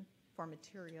attraction for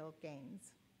material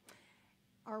gains.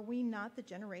 Are we not the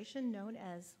generation known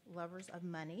as lovers of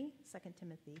money? 2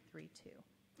 Timothy 3:2.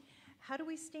 How do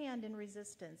we stand in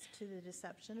resistance to the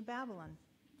deception of Babylon?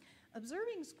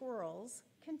 Observing squirrels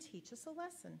can teach us a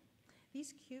lesson.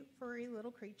 These cute, furry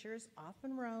little creatures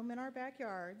often roam in our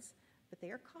backyards, but they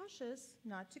are cautious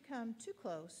not to come too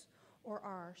close or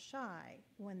are shy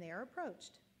when they are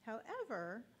approached.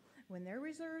 However, when their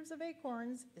reserves of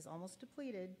acorns is almost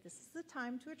depleted, this is the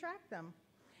time to attract them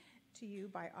to you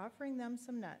by offering them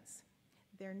some nuts.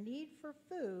 Their need for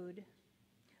food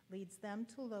leads them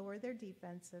to lower their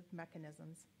defensive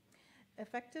mechanisms.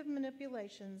 Effective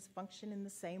manipulations function in the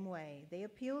same way. They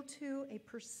appeal to a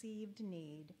perceived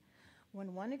need.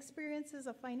 When one experiences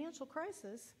a financial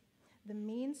crisis, the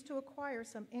means to acquire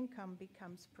some income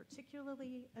becomes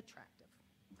particularly attractive.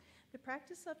 The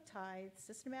practice of tithes,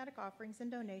 systematic offerings,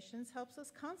 and donations helps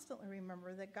us constantly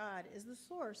remember that God is the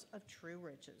source of true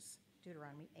riches.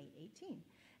 Deuteronomy 8:18.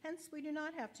 Hence, we do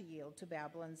not have to yield to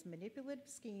Babylon's manipulative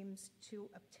schemes to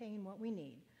obtain what we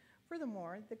need.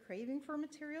 Furthermore, the craving for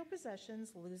material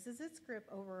possessions loses its grip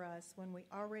over us when we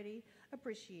already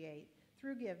appreciate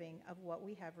through giving of what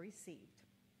we have received.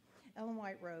 Ellen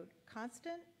White wrote,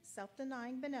 "Constant,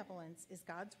 self-denying benevolence is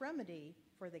God's remedy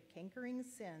for the cankering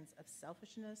sins of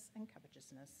selfishness and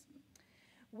covetousness."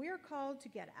 We are called to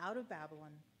get out of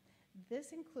Babylon.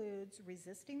 This includes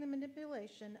resisting the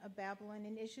manipulation of Babylon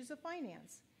in issues of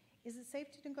finance. Is it safe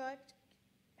to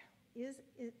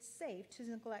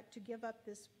neglect to give up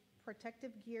this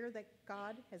protective gear that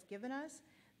God has given us?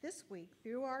 This week,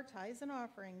 through our tithes and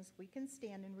offerings, we can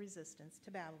stand in resistance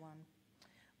to Babylon.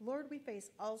 Lord, we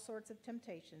face all sorts of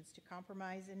temptations to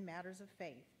compromise in matters of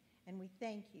faith, and we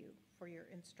thank you for your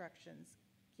instructions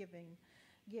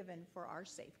given for our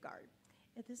safeguard.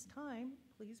 At this time,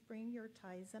 please bring your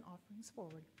tithes and offerings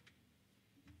forward.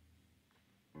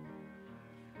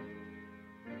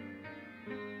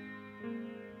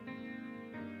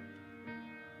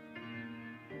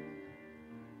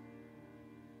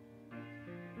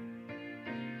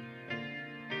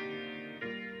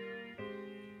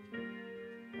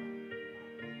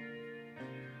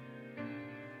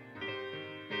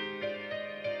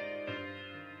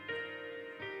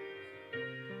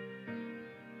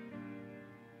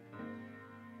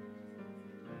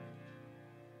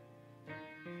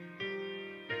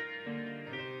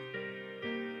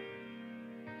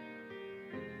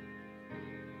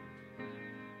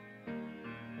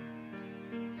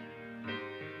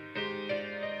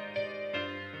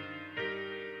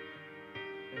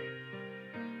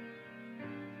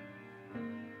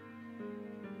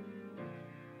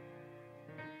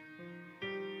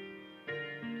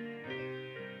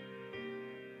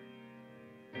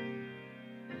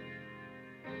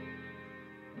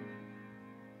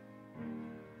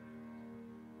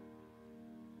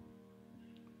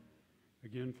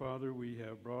 Again, Father, we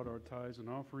have brought our tithes and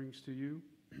offerings to you.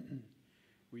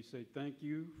 We say thank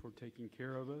you for taking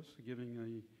care of us,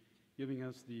 giving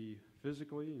us the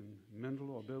physically and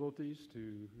mental abilities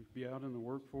to be out in the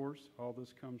workforce. All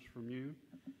this comes from you.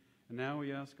 And now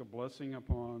we ask a blessing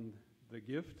upon the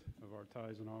gift of our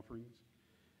tithes and offerings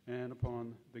and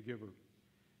upon the giver.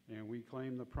 And we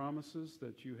claim the promises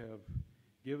that you have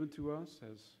given to us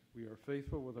as we are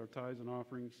faithful with our tithes and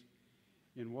offerings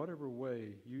in whatever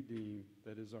way you deem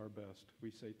that is our best.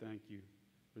 We say thank you.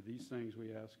 For these things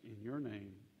we ask in your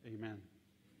name. Amen.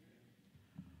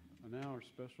 And now our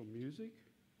special music.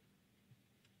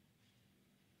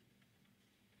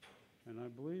 And I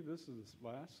believe this is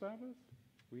last Sabbath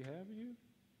we have you.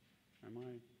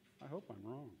 I hope I'm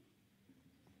wrong.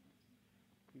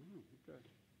 No, okay.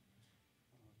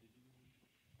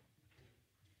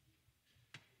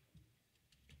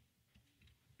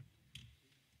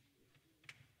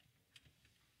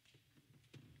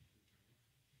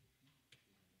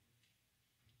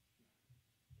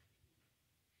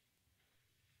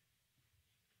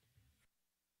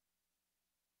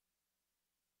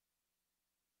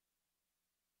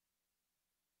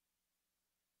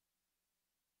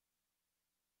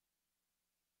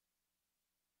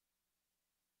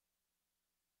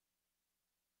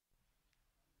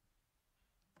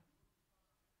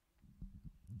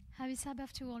 Happy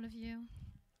Sabbath to all of you.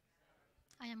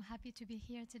 I am happy to be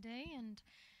here today, and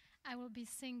I will be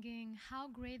singing How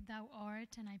Great Thou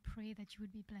Art, and I pray that you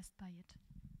would be blessed by it.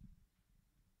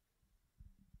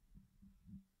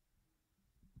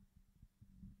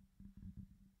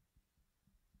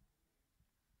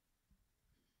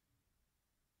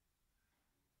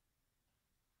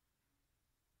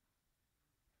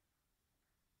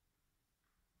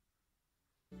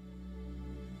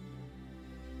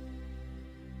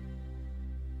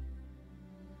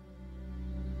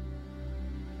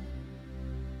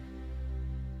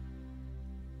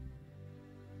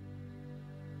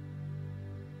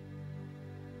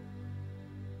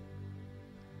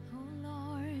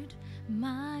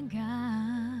 My God,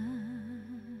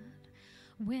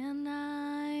 when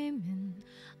I'm in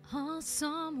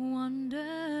awesome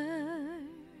wonder,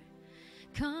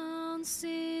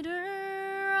 consider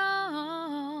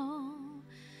all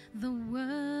the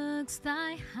works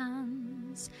thy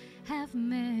hands have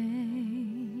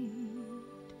made.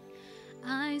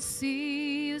 I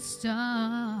see stars,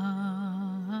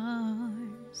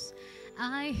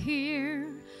 I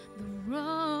hear the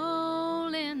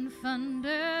rolling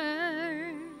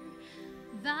thunder,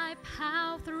 thy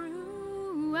power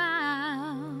throughout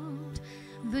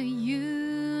the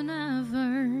universe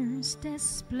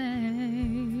displayed.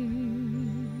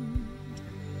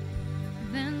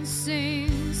 Then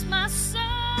sings my soul,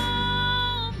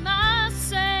 my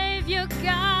Savior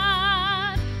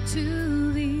God,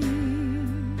 to thee.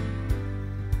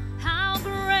 How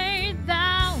great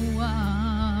thou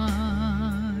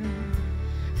art,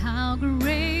 how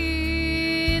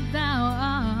great thou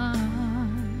art.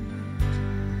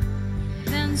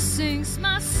 Then sings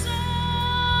my soul,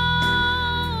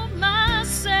 my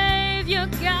Savior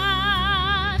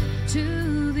God,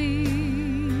 to thee.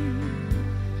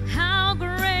 How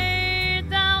great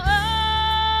thou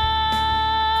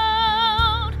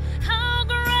art, how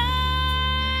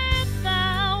great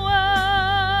thou art.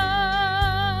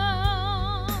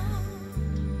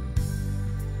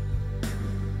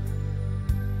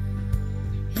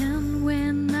 And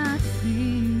when I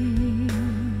think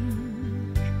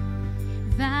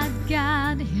that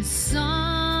God, his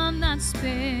Son, not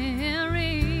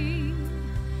sparing,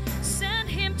 sent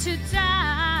him to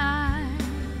die,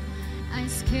 I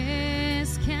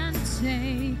scarce can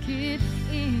take it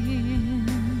in,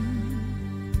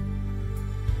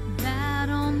 that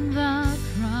on the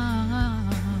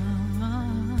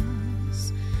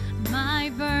cross, my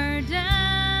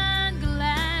burden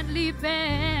gladly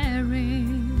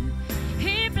bearing,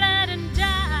 he bled and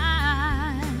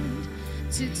died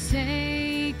to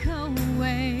take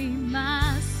away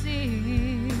my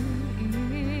sin.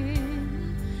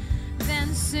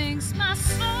 Then sings my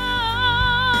soul,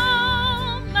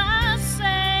 my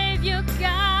Savior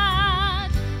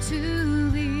God,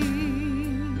 to thee.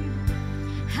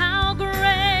 How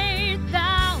great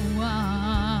thou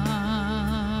art,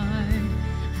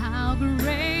 how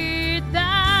great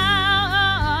thou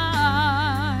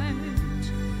art.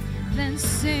 Then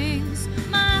sings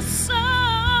my soul,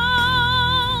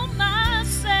 my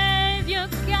Savior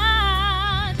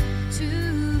God,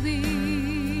 to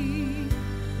thee.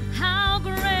 How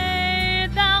great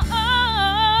thou art,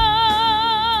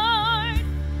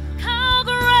 how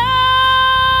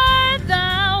great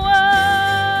thou art.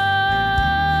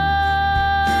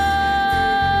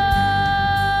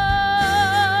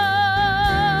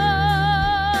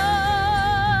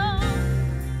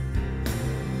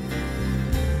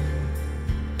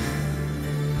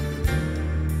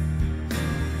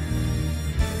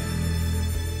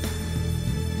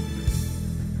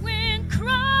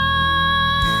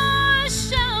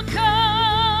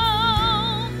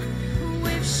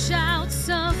 shouts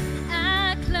of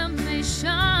acclamation.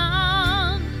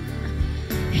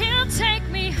 He'll take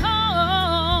me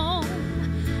home.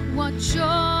 What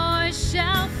joy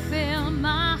shall fill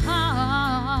my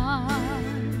heart?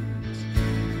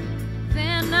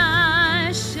 Then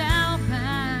I shall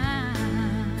bow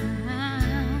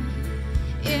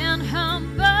in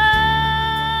humble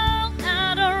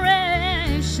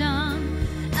adoration,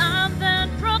 and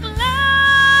then proclaim,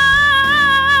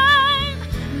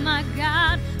 my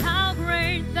God, how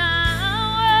great thou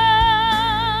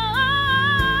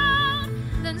art.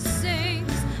 Then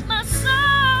sings my soul,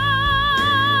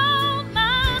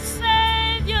 my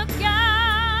Savior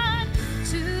God,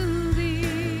 to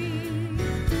thee.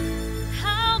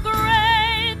 How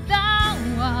great thou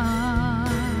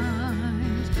art,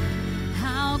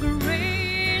 how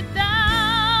great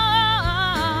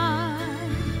thou art.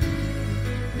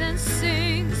 Then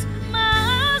sings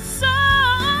my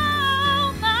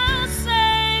soul, my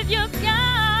Savior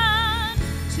God,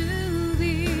 to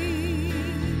thee.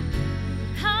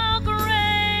 How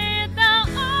great thou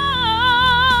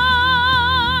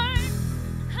art,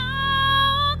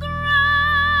 how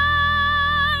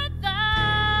great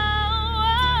thou art.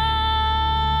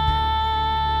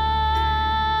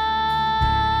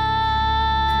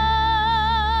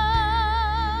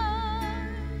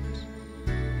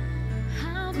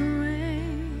 How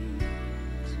great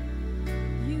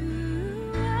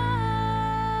you are.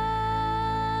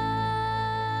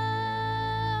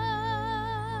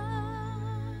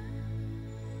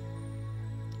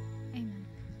 Amen.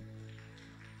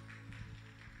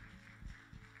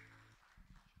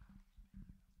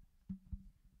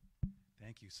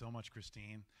 Thank you so much,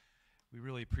 Christine. We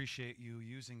really appreciate you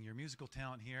using your musical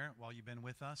talent here while you've been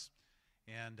with us.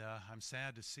 And I'm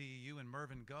sad to see you and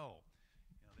Mervyn go.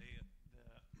 You know,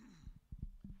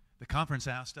 the conference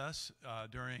asked us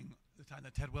during the time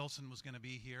that Ted Wilson was going to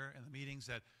be here in the meetings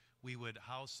that we would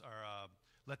house or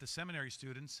let the seminary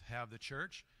students have the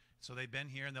church. So they've been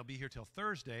here, and they'll be here till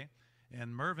Thursday.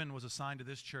 And Mervyn was assigned to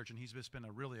this church, and he's just been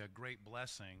really a great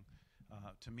blessing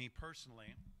to me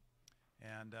personally.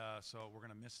 And so we're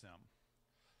going to miss them.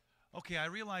 Okay, I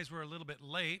realize we're a little bit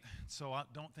late, so I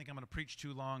don't think I'm going to preach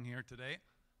too long here today.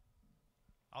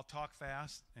 I'll talk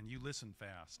fast, and you listen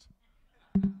fast.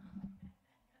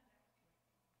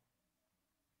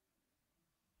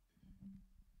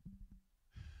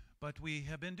 But we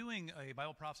have been doing a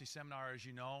Bible prophecy seminar, as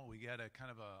you know. We get a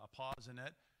kind of a pause in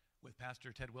it with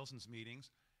Pastor Ted Wilson's meetings.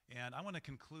 And I want to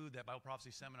conclude that Bible prophecy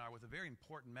seminar with a very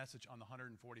important message on the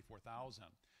 144,000.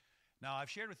 Now, I've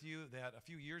shared with you that a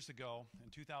few years ago,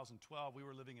 in 2012, we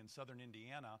were living in southern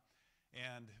Indiana,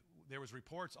 and there was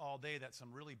reports all day that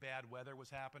some really bad weather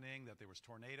was happening, that there was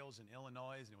tornadoes in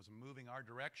Illinois, and it was moving our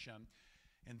direction.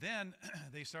 And then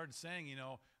they started saying, you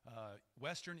know,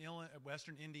 western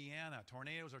Indiana,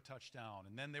 tornadoes are touched down.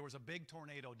 And then there was a big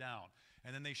tornado down.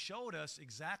 And then they showed us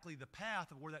exactly the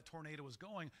path of where that tornado was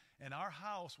going, and our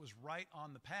house was right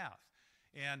on the path.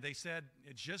 And they said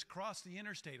it just crossed the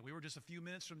interstate. We were just a few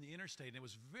minutes from the interstate, and it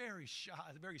was a very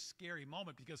scary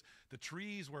moment because the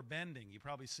trees were bending. You've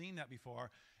probably seen that before.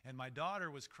 And my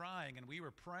daughter was crying, and we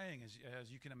were praying,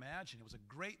 as you can imagine. It was a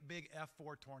great big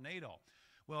F4 tornado.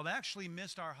 Well, it actually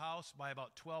missed our house by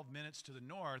about 12 minutes to the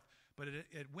north, but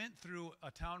it went through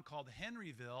a town called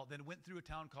Henryville, then went through a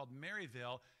town called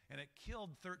Maryville, and it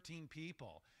killed 13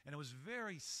 people. And it was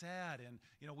very sad. And,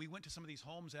 you know, we went to some of these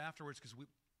homes afterwards because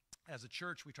as a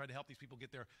church, we tried to help these people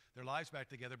get their lives back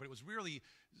together, but it was really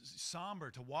somber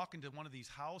to walk into one of these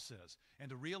houses and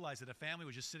to realize that a family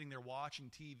was just sitting there watching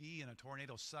TV and a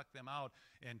tornado sucked them out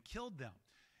and killed them.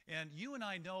 And you and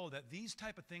I know that these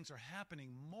type of things are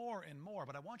happening more and more,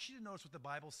 but I want you to notice what the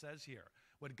Bible says here.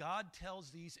 What God tells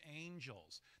these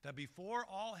angels, that before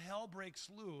all hell breaks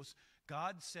loose,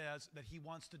 God says that he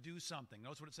wants to do something.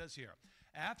 Notice what it says here.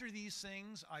 After these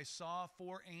things, I saw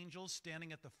 4 angels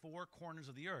standing at the 4 corners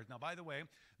of the earth. Now, by the way,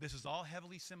 this is all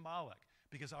heavily symbolic,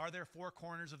 because are there 4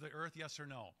 corners of the earth, yes or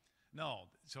no? No.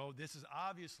 So this is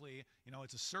obviously, you know,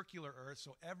 it's a circular earth,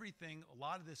 so everything, a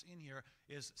lot of this in here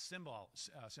is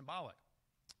symbolic.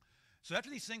 So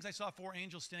after these things, I saw 4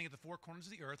 angels standing at the 4 corners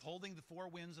of the earth, holding the 4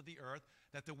 winds of the earth,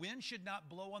 that the wind should not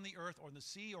blow on the earth or the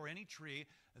sea or any tree.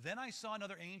 Then I saw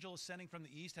another angel ascending from the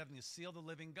east, having the seal of the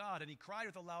living God. And he cried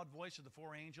with a loud voice to the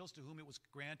 4 angels, to whom it was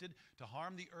granted to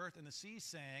harm the earth and the sea,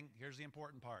 saying, here's the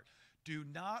important part, do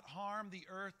not harm the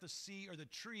earth, the sea, or the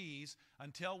trees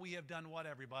until we have done what,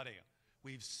 everybody?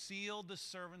 We've sealed the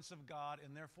servants of God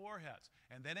in their foreheads.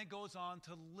 And then it goes on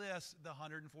to list the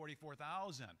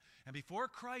 144,000. And before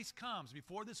Christ comes,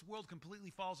 before this world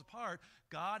completely falls apart,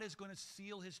 God is going to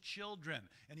seal his children,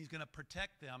 and he's going to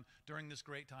protect them during this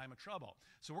great time of trouble.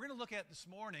 So we're going to look at this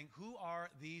morning, who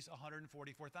are these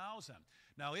 144,000?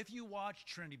 Now, if you watch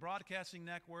Trinity Broadcasting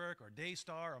Network or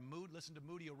Daystar or listen to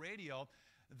Moody Radio,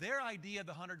 their idea of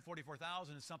the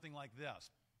 144,000 is something like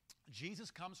this. Jesus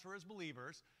comes for his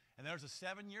believers, and there's a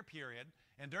 7-year period.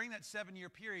 And during that 7-year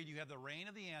period, you have the reign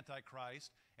of the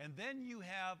Antichrist, and then you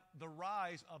have the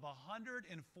rise of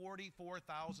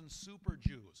 144,000 super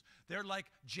Jews. They're like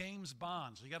James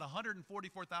Bond. So you got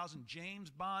 144,000 James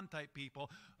Bond type people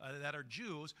that are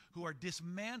Jews who are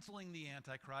dismantling the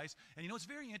Antichrist. And you know, it's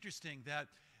very interesting that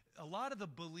a lot of the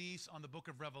beliefs on the book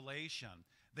of Revelation,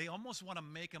 they almost want to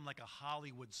make them like a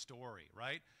Hollywood story,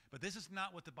 right? But this is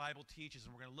not what the Bible teaches,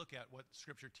 and we're going to look at what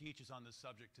Scripture teaches on this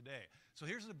subject today. So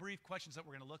here's the brief questions that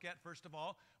we're going to look at. First of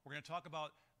all, we're going to talk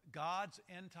about God's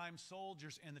end-time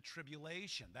soldiers and the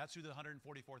tribulation. That's who the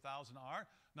 144,000 are.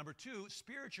 Number 2,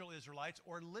 spiritual Israelites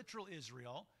or literal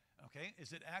Israel. Okay,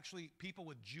 is it actually people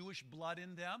with Jewish blood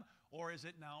in them, or is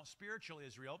it now spiritual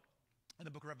Israel in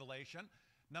the book of Revelation?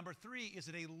 Number 3, is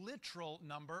it a literal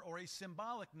number or a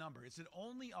symbolic number? Is it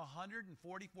only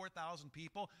 144,000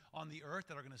 people on the earth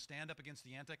that are going to stand up against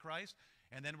the Antichrist?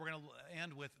 And then we're going to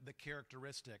end with the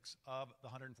characteristics of the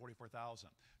 144,000.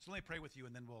 So let me pray with you,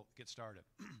 and then we'll get started.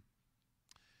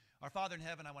 Our Father in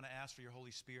heaven, I want to ask for your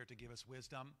Holy Spirit to give us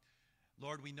wisdom.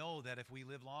 Lord, we know that if we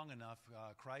live long enough,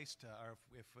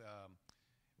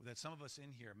 that some of us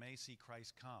in here may see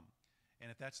Christ come.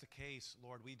 And if that's the case,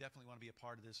 Lord, we definitely want to be a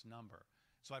part of this number.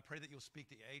 So I pray that you'll speak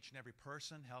to each and every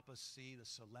person. Help us see the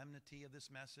solemnity of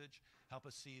this message. Help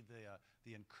us see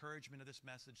the encouragement of this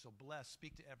message. So bless,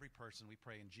 speak to every person, we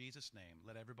pray in Jesus' name.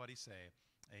 Let everybody say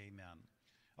amen.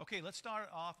 Okay, let's start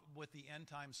off with the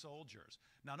end-time soldiers.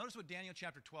 Now notice what Daniel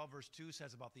chapter 12, verse 2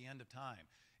 says about the end of time.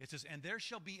 It says, "And there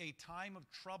shall be a time of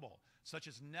trouble, such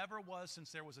as never was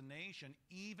since there was a nation,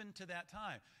 even to that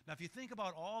time." Now, if you think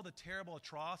about all the terrible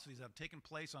atrocities that have taken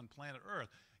place on planet Earth,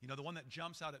 you know, the one that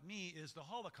jumps out at me is the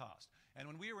Holocaust. And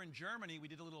when we were in Germany, we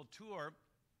did a little tour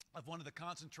of one of the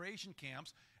concentration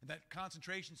camps, and that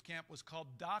concentration camp was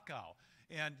called Dachau.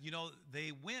 And, you know,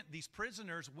 these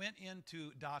prisoners went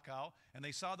into Dachau, and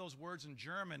they saw those words in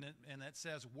German, and that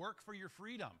says, "Work for your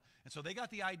freedom." And so they got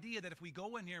the idea that if we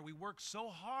go in here, we work so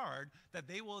hard that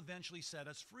they will eventually set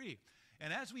us free.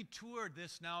 And as we toured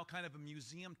this now kind of a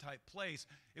museum-type place,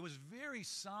 it was very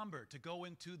somber to go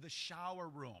into the shower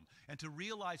room and to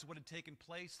realize what had taken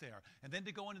place there. And then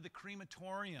to go into the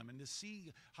crematorium and to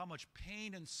see how much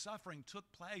pain and suffering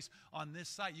took place on this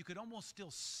site. You could almost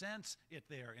still sense it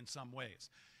there in some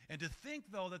ways. And to think,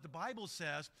 though, that the Bible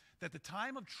says that the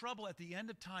time of trouble at the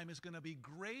end of time is going to be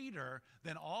greater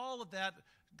than all of that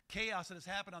chaos that has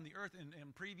happened on the earth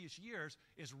in previous years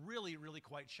is really, really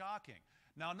quite shocking.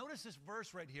 Now, notice this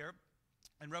verse right here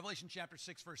in Revelation chapter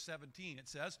 6, verse 17. It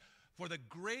says, "For the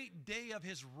great day of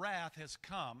his wrath has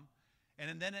come,"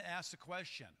 and then it asks the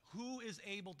question, who is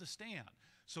able to stand?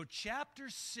 So chapter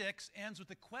 6 ends with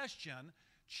the question.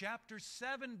 Chapter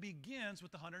 7 begins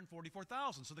with the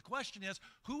 144,000. So the question is,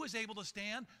 who is able to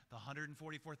stand? The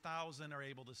 144,000 are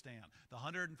able to stand. The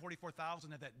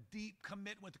 144,000 have that deep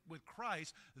commitment with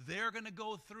Christ. They're going to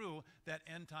go through that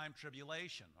end-time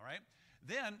tribulation, all right?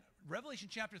 Then Revelation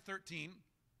chapter 13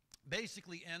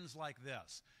 basically ends like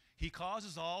this. "He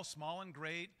causes all, small and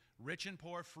great, rich and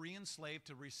poor, free and slave,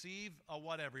 to receive a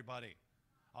what, everybody?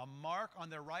 A mark on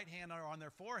their right hand or on their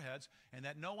foreheads, and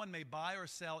that no one may buy or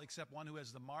sell except one who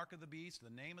has the mark of the beast, the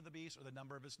name of the beast, or the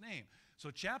number of his name." So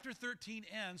chapter 13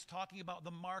 ends talking about the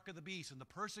mark of the beast and the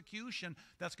persecution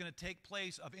that's going to take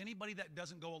place of anybody that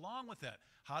doesn't go along with it.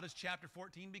 How does chapter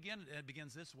 14 begin? It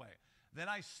begins this way. "Then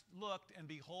I looked, and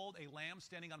behold, a lamb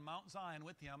standing on Mount Zion,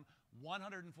 with him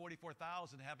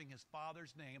 144,000, having his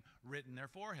Father's name written in their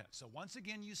foreheads." So once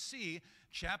again, you see,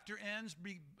 chapter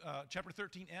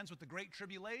 13 ends with the Great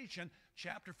Tribulation.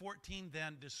 Chapter 14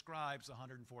 then describes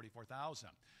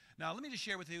 144,000. Now, let me just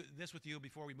share with you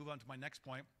before we move on to my next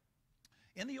point.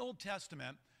 In the Old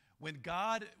Testament, when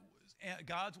God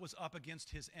was up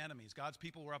against his enemies, God's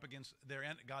people were up against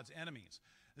God's enemies,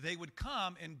 they would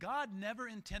come, and God never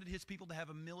intended his people to have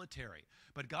a military.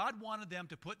 But God wanted them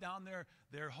to put down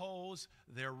their hoes,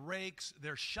 their rakes,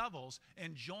 their shovels,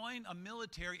 and join a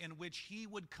military in which he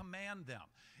would command them.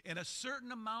 And a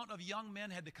certain amount of young men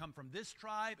had to come from this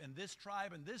tribe and this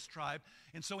tribe and this tribe.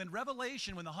 And so in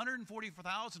Revelation, when the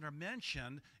 144,000 are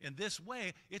mentioned in this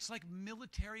way, it's like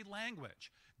military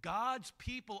language. God's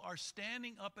people are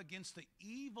standing up against the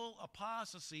evil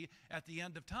apostasy at the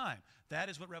end of time. That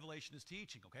is what Revelation is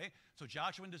teaching, okay? So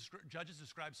Joshua and Judges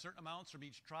describe certain amounts from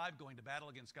each tribe going to battle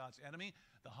against God's enemy.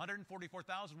 The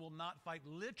 144,000 will not fight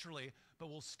literally, but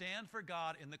will stand for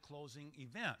God in the closing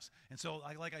events. And so,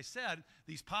 like I said,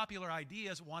 these popular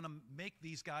ideas want to make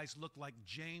these guys look like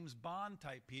James Bond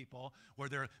type people, where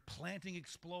they're planting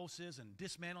explosives and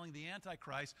dismantling the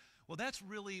Antichrist. Well, that's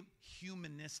really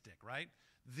humanistic, right?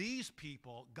 These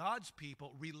people, God's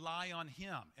people, rely on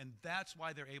him, and that's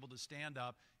why they're able to stand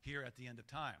up here at the end of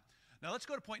time. Now, let's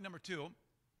go to point number 2.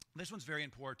 This one's very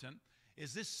important.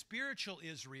 Is this spiritual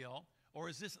Israel, or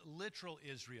is this literal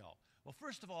Israel? Well,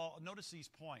 first of all, notice these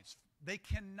points. They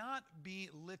cannot be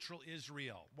literal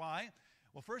Israel. Why?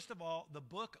 Well, first of all, the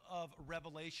book of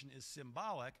Revelation is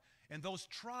symbolic, and those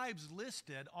tribes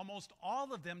listed, almost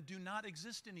all of them do not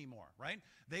exist anymore, right?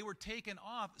 They were taken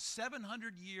off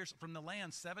 700 years from the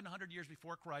land, 700 years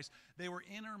before Christ. They were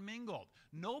intermingled.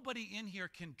 Nobody in here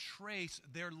can trace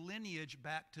their lineage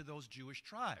back to those Jewish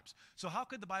tribes. So how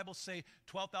could the Bible say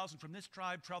 12,000 from this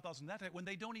tribe, 12,000 that tribe, when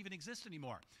they don't even exist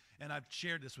anymore? And I've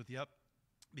shared this with you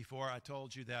before. I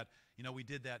told you that, we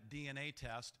did that DNA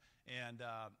test, and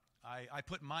I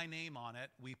put my name on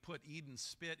it. We put Eden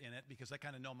Spit in it because I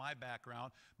kind of know my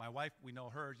background. My wife, we know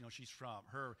her. She's from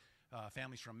her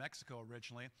family's from Mexico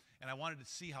originally, and I wanted to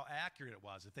see how accurate it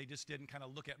was. If they just didn't kind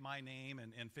of look at my name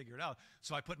and figure it out,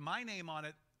 so I put my name on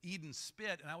it, Eden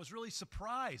Spit, and I was really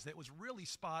surprised. It was really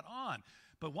spot on.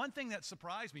 But one thing that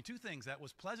surprised me, two things that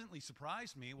was pleasantly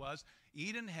surprised me, was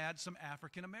Eden had some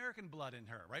African American blood in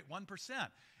her, right? 1%,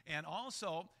 and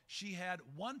also she had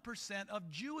 1% of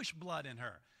Jewish blood in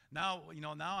her. Now,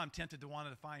 now I'm tempted to want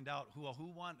to find out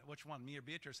which one, me or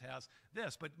Beatrice, has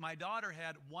this. But my daughter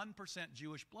had 1%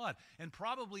 Jewish blood. And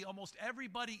probably almost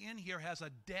everybody in here has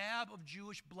a dab of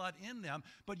Jewish blood in them,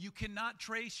 but you cannot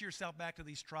trace yourself back to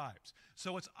these tribes.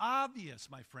 So it's obvious,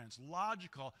 my friends,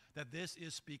 logical, that this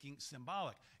is speaking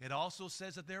symbolic. It also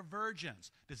says that they're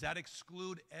virgins. Does that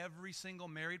exclude every single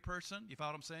married person? You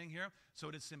follow what I'm saying here? So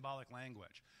it is symbolic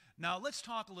language. Now, let's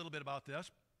talk a little bit about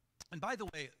this. And by the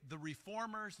way, the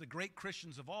reformers, the great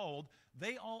Christians of old,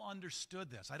 they all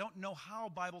understood this. I don't know how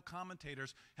Bible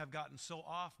commentators have gotten so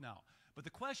off now. But the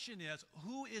question is,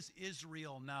 who is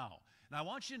Israel now? And I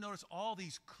want you to notice all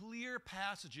these clear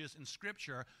passages in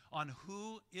Scripture on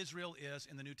who Israel is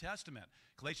in the New Testament.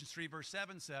 Galatians 3 verse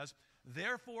 7 says,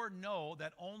 "Therefore know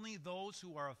that only those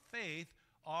who are of faith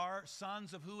are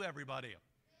sons of who, everybody?"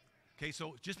 Okay,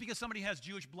 so just because somebody has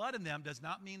Jewish blood in them does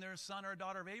not mean they're a son or a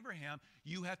daughter of Abraham.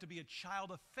 You have to be a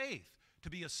child of faith to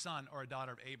be a son or a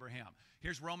daughter of Abraham.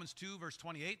 Here's Romans 2, verse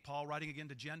 28, Paul writing again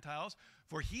to Gentiles.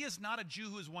 "For he is not a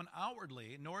Jew who is one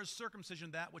outwardly, nor is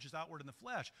circumcision that which is outward in the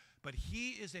flesh, but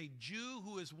he is a Jew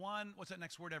who is one," what's that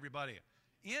next word, everybody?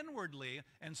 "Inwardly,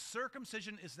 and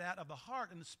circumcision is that of the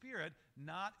heart and the spirit,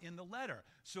 not in the letter."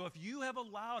 So if you have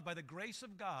allowed, by the grace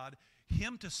of God,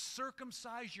 him to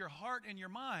circumcise your heart and your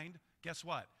mind, guess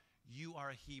what? You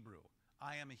are a Hebrew.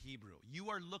 I am a Hebrew.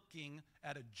 You are looking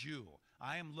at a Jew.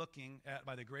 I am looking at,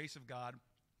 by the grace of God,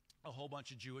 a whole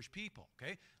bunch of Jewish people,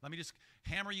 okay? Let me just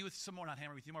hammer you with some more, not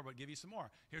hammer with you more, but give you some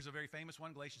more. Here's a very famous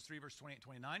one, Galatians 3, verse 28 and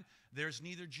 29. "There's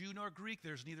neither Jew nor Greek,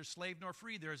 there's neither slave nor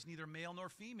free, there's neither male nor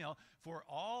female, for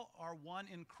all are one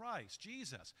in Christ,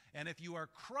 Jesus. And if you are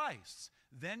Christ's,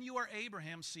 then you are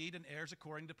Abraham's seed and heirs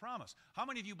according to promise." How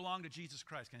many of you belong to Jesus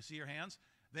Christ? Can I see your hands?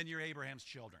 Then you're Abraham's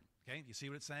children. Okay, you see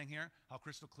what it's saying here? How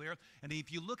crystal clear? And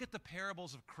if you look at the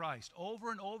parables of Christ, over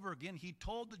and over again, he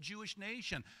told the Jewish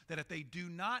nation that if they do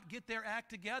not get their act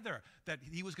together, that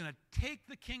he was going to take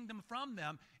the kingdom from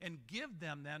them and give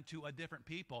them then to a different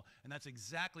people. And that's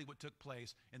exactly what took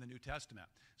place in the New Testament.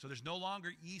 So there's no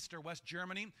longer East or West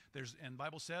Germany. And the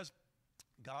Bible says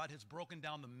God has broken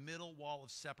down the middle wall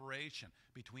of separation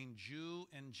between Jew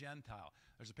and Gentile.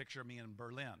 There's a picture of me in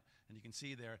Berlin, and you can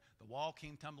see there the wall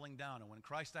came tumbling down. And when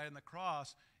Christ died on the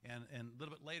cross, and a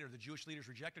little bit later the Jewish leaders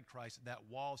rejected Christ, that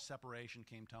wall of separation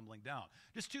came tumbling down.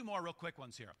 Just two more real quick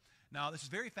ones here. Now, this is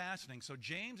very fascinating. So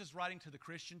James is writing to the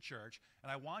Christian church,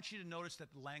 and I want you to notice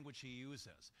that the language he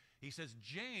uses. He says,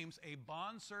 "James, a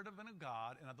bondservant of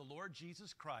God and of the Lord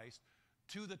Jesus Christ,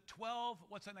 to the 12,"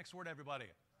 what's that next word,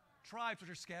 everybody? "Tribes which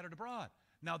are scattered abroad."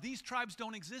 Now, these tribes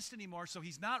don't exist anymore, so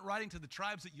he's not writing to the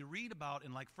tribes that you read about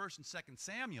in like 1 and 2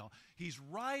 Samuel. He's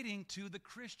writing to the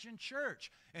Christian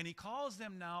church, and he calls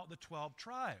them now the 12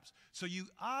 tribes. So you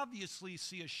obviously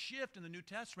see a shift in the New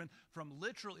Testament from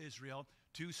literal Israel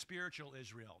to spiritual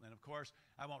Israel. And of course,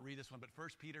 I won't read this one, but 1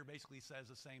 Peter basically says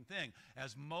the same thing.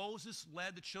 As Moses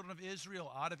led the children of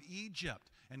Israel out of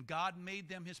Egypt, and God made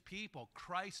them his people,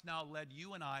 Christ now led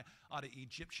you and I out of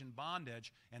Egyptian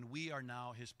bondage, and we are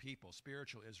now his people,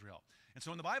 spiritual Israel. And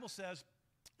so when the Bible says,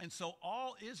 and so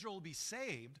all Israel will be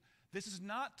saved, this is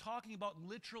not talking about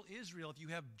literal Israel if you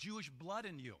have Jewish blood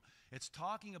in you. It's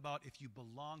talking about if you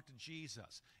belong to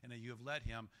Jesus and that you have let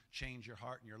him change your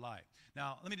heart and your life.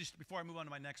 Now, let me just, before I move on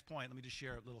to my next point, let me just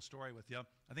share a little story with you.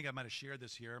 I think I might have shared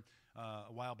this here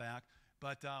a while back.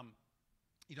 But,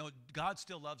 you know, God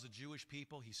still loves the Jewish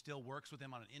people. He still works with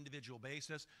them on an individual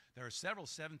basis. There are several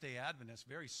Seventh-day Adventists,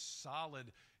 very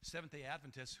solid Seventh-day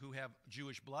Adventists who have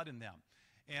Jewish blood in them.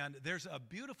 And there's a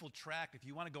beautiful tract, if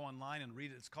you want to go online and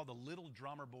read it, it's called The Little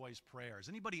Drummer Boy's Prayer. Has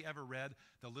anybody ever read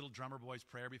The Little Drummer Boy's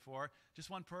Prayer before? Just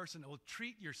one person. Well,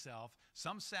 treat yourself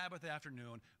some Sabbath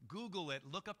afternoon, Google it,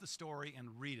 look up the story,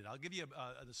 and read it. I'll give you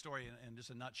the story in just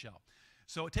a nutshell.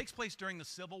 So it takes place during the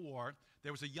Civil War.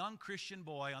 There was a young Christian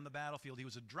boy on the battlefield. He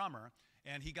was a drummer,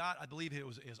 and he got, I believe it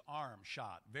was his arm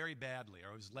shot very badly,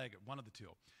 or his leg, one of the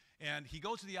two. And he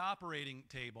goes to the operating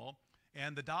table,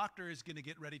 and the doctor is going to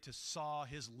get ready to saw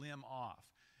his limb off.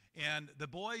 And the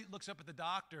boy looks up at the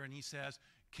doctor and he says,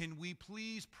 "Can we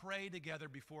please pray together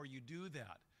before you do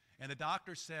that?" And the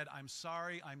doctor said, "I'm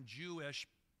sorry, I'm Jewish.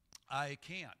 I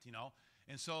can't, you know.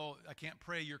 And so I can't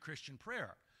pray your Christian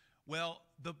prayer." Well,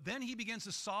 then he begins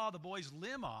to saw the boy's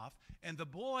limb off, and the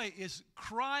boy is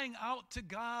crying out to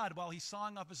God while he's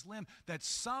sawing off his limb that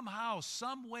somehow,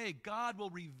 some way, God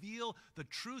will reveal the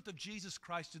truth of Jesus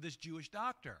Christ to this Jewish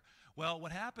doctor. Well,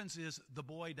 what happens is the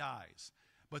boy dies,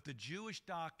 but the Jewish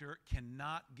doctor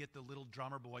cannot get the little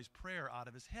drummer boy's prayer out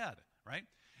of his head, right?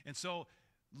 And so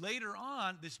later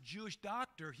on, this Jewish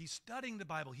doctor, he's studying the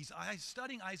Bible. He's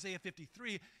studying Isaiah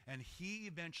 53, and he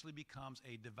eventually becomes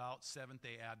a devout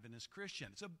Seventh-day Adventist Christian.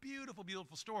 It's a beautiful,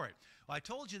 beautiful story. Well, I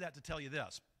told you that to tell you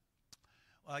this.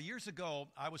 Years ago,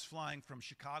 I was flying from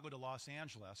Chicago to Los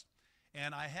Angeles,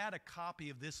 and I had a copy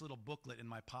of this little booklet in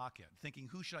my pocket, thinking,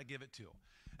 who should I give it to?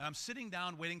 And I'm sitting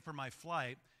down waiting for my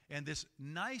flight, and this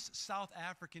nice South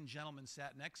African gentleman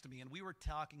sat next to me, and we were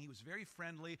talking. He was very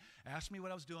friendly, asked me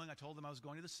what I was doing. I told him I was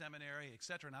going to the seminary,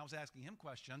 etc., and I was asking him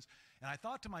questions. And I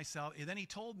thought to myself, and then he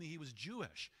told me he was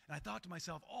Jewish. And I thought to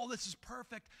myself, oh, this is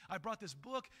perfect. I brought this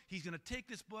book. He's going to take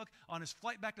this book on his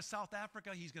flight back to South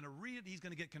Africa. He's going to read it. He's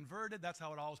going to get converted. That's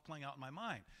how it all was playing out in my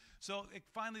mind. So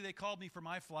finally they called me for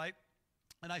my flight.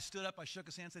 And I stood up, I shook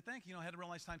his hand and said, "Thank you, I had a real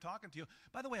nice time talking to you.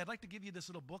 By the way, I'd like to give you this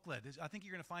little booklet. I think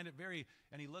you're going to find it very,"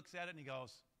 and he looks at it and he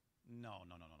goes, no,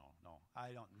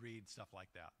 I don't read stuff like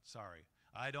that. Sorry.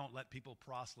 I don't let people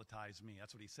proselytize me.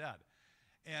 That's what he said.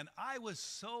 And I was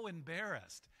so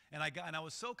embarrassed. And I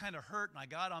was so kind of hurt, and I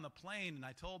got on the plane and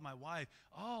I told my wife,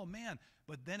 "Oh man,"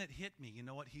 but then it hit me. You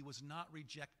know what? He was not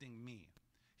rejecting me.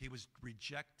 He was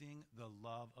rejecting the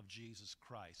love of Jesus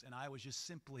Christ. And I was just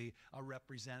simply a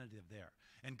representative there.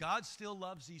 And God still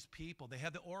loves these people. They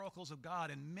have the oracles of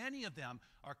God, and many of them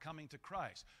are coming to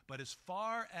Christ. But as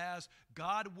far as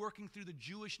God working through the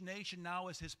Jewish nation now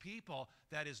as his people,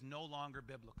 that is no longer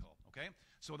biblical. Okay?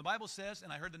 So the Bible says,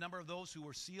 and I heard the number of those who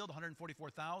were sealed,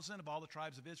 144,000 of all the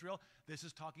tribes of Israel. This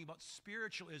is talking about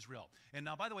spiritual Israel. And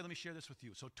now, by the way, let me share this with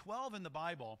you. So 12 in the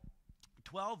Bible,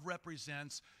 12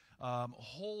 represents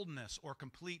wholeness or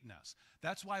completeness.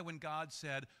 That's why when God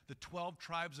said the 12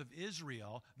 tribes of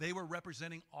Israel, they were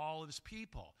representing all of his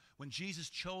people. When Jesus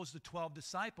chose the 12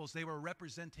 disciples, they were a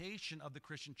representation of the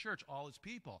Christian church, all his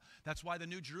people. That's why the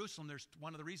New Jerusalem, there's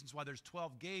one of the reasons why there's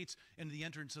 12 gates into the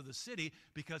entrance of the city,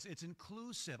 because it's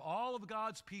inclusive. All of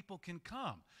God's people can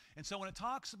come. And so when it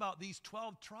talks about these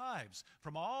 12 tribes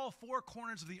from all four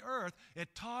corners of the earth,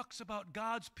 it talks about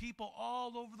God's people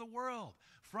all over the world,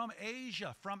 from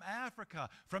Asia, from Africa,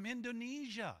 from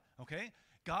Indonesia, okay?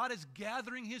 God is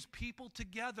gathering his people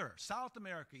together. South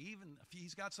America, even if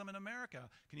he's got some in America.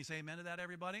 Can you say amen to that,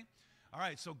 everybody? All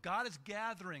right, so God is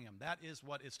gathering them. That is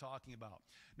what it's talking about.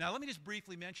 Now, let me just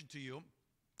briefly mention to you,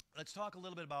 let's talk a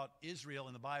little bit about Israel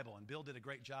in the Bible. And Bill did a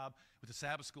great job with the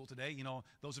Sabbath school today. You know,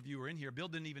 those of you who are in here, Bill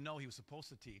didn't even know he was supposed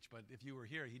to teach. But if you were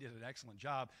here, he did an excellent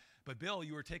job. But Bill,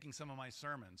 you were taking some of my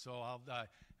sermons. So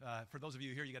for those of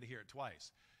you here, you got to hear it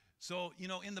twice. So, you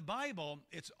know, in the Bible,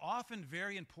 it's often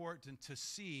very important to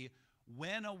see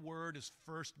when a word is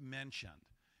first mentioned.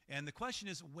 And the question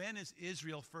is, when is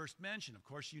Israel first mentioned? Of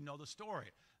course, you know the story.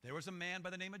 There was a man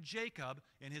by the name of Jacob,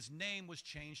 and his name was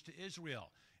changed to Israel.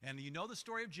 And you know the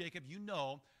story of Jacob. You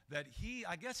know that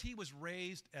I guess he was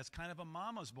raised as kind of a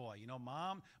mama's boy. You know,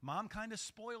 mom kind of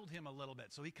spoiled him a little bit.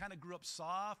 So he kind of grew up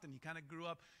soft, and he kind of grew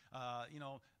up,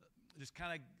 just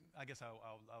kind of I guess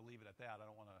I'll leave it at that. I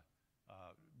don't want to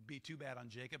be too bad on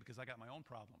Jacob because I got my own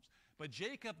problems. But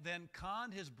Jacob then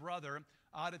conned his brother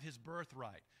out of his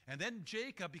birthright. And then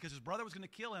Jacob, because his brother was going to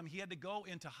kill him, he had to go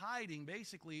into hiding,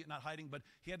 basically, not hiding, but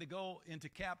he had to go into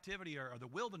captivity or the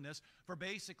wilderness for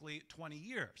basically 20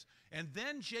 years. And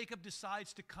then Jacob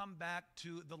decides to come back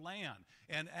to the land.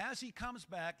 And as he comes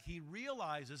back, he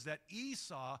realizes that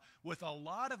Esau, with a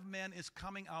lot of men, is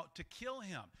coming out to kill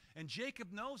him. And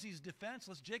Jacob knows he's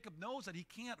defenseless. Jacob knows that he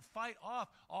can't fight off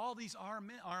all these armed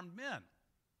men.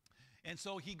 And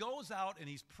so he goes out and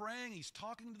he's praying, he's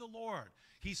talking to the Lord.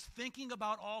 He's thinking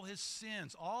about all his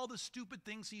sins, all the stupid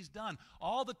things he's done,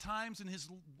 all the times in his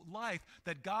life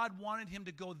that God wanted him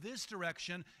to go this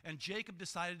direction, and Jacob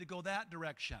decided to go that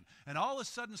direction. And all of a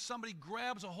sudden, somebody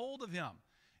grabs a hold of him.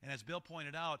 And as Bill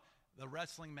pointed out, the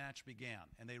wrestling match began,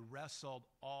 and they wrestled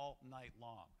all night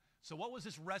long. So what was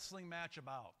this wrestling match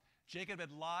about? Jacob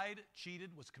had lied,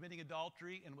 cheated, was committing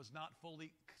adultery, and was not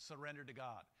fully surrendered to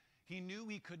God. He knew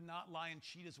he could not lie and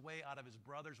cheat his way out of his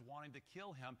brothers wanting to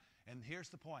kill him. And here's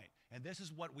the point. And this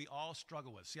is what we all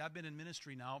struggle with. See, I've been in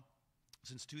ministry now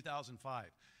since 2005.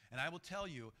 And I will tell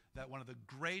you that one of the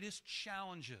greatest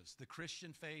challenges the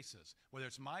Christian faces, whether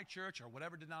it's my church or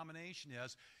whatever denomination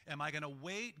is, am I going to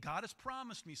wait? God has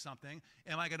promised me something.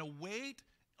 Am I going to wait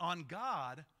on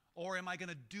God, or am I going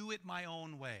to do it my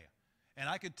own way? And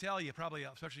I could tell you, probably,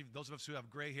 especially those of us who have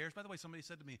gray hairs. By the way, somebody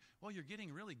said to me, well, you're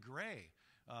getting really gray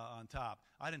on top.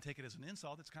 I didn't take it as an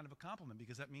insult. It's kind of a compliment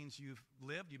because that means you've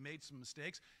lived, you've made some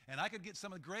mistakes. And I could get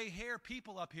some of the gray hair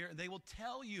people up here, and they will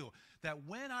tell you that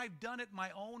when I've done it my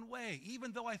own way,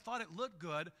 even though I thought it looked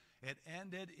good, it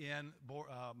ended in,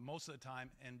 most of the time,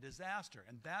 in disaster.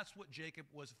 And that's what Jacob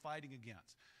was fighting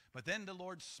against. But then the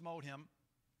Lord smote him,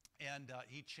 and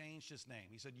he changed his name.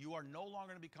 He said, you are no longer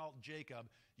going to be called Jacob.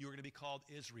 You are going to be called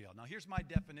Israel. Now, here's my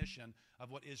definition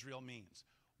of what Israel means.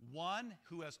 One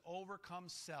who has overcome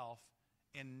self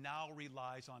and now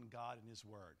relies on God and his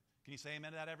word. Can you say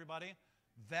amen to that, everybody?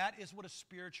 That is what a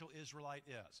spiritual Israelite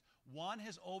is. One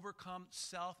has overcome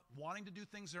self, wanting to do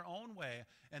things their own way,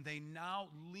 and they now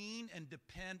lean and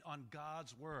depend on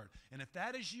God's word. And if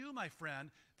that is you, my friend,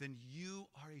 then you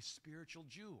are a spiritual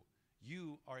Jew.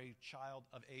 You are a child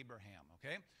of Abraham,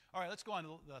 okay? All right, let's go on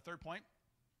to the third point.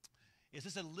 Is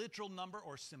this a literal number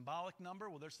or symbolic number?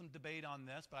 Well, there's some debate on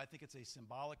this, but I think it's a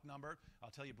symbolic number. I'll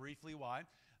tell you briefly why.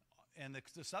 And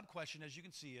the sub-question, as you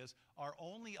can see, is, are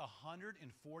only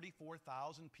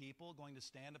 144,000 people going to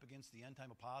stand up against the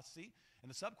end-time apostasy? And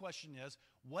the sub-question is,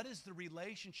 what is the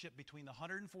relationship between the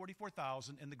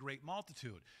 144,000 and the great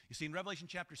multitude? You see, in Revelation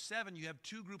chapter 7, you have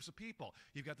two groups of people.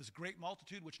 You've got this great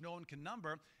multitude, which no one can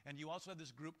number, and you also have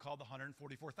this group called the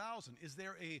 144,000. Is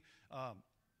there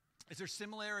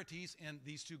similarities in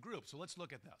these two groups? So let's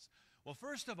look at this. Well,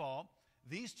 first of all,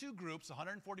 these two groups,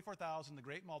 144,000, the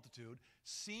great multitude,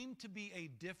 seem to be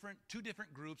two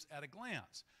different groups at a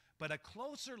glance. But a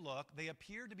closer look, they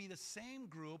appear to be the same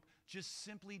group, just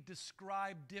simply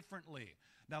described differently.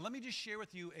 Now, let me just share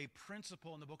with you a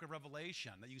principle in the book of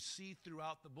Revelation that you see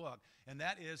throughout the book, and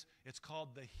that is, it's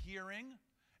called the hearing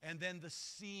and then the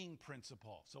seeing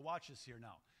principle. So watch this here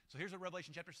now. So here's what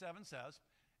Revelation chapter 7 says.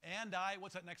 And I,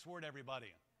 what's that next word,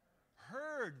 everybody?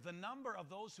 Heard the number of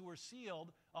those who were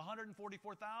sealed,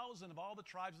 144,000 of all the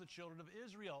tribes of the children of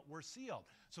Israel were sealed.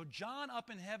 So John up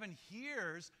in heaven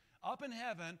hears, up in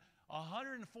heaven,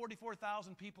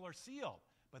 144,000 people are sealed.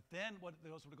 But then what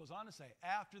it goes on to say,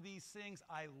 after these things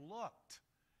I looked,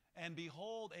 and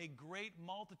behold, a great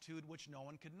multitude which no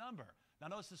one could number. Now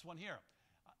notice this one here.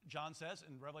 John says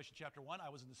in Revelation chapter 1, I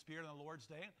was in the Spirit on the Lord's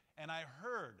day, and I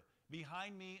heard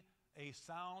behind me a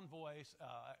sound voice,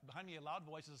 behind me a loud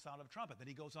voice is the sound of a trumpet. Then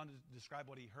he goes on to describe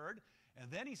what he heard. And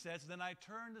then he says, then I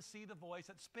turned to see the voice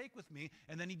that spake with me.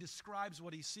 And then he describes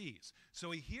what he sees.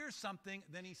 So he hears something,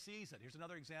 then he sees it. Here's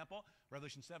another example,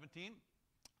 Revelation 17.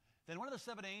 Then one of the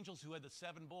seven angels who had the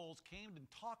seven bowls came and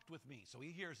talked with me. So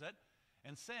he hears it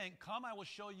and saying, come, I will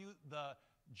show you the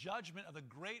judgment of the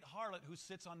great harlot who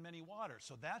sits on many waters.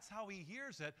 So that's how he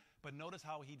hears it, but notice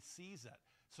how he sees it.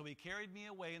 So he carried me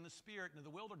away in the spirit into the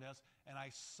wilderness, and I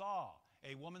saw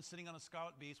a woman sitting on a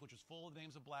scarlet beast, which was full of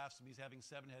names of blasphemies, having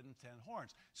 7 heads and 10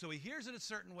 horns. So he hears it a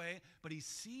certain way, but he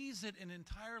sees it in an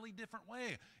entirely different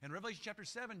way. In Revelation chapter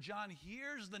 7, John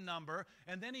hears the number,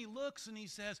 and then he looks and he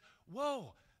says,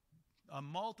 whoa, a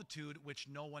multitude which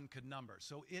no one could number.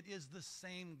 So it is the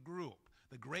same group.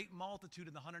 The great multitude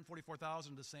and the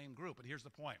 144,000 the same group. But here's the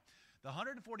point. The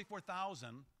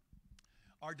 144,000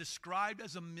 are described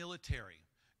as a military.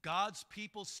 God's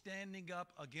people standing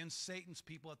up against Satan's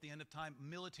people at the end of time,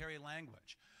 military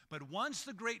language. But once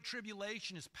the great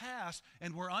tribulation is past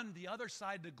and we're on the other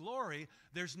side to glory,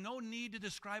 there's no need to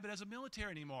describe it as a military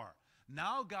anymore.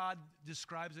 Now God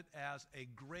describes it as a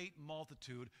great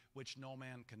multitude which no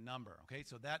man can number. Okay,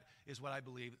 so that is what I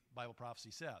believe Bible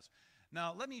prophecy says.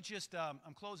 Now, let me just,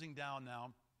 I'm closing down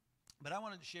now, but I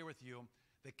wanted to share with you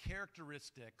the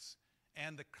characteristics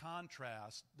and the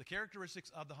contrast, the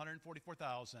characteristics of the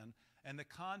 144,000 and the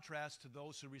contrast to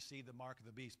those who receive the mark of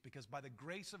the beast. Because by the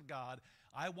grace of God,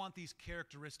 I want these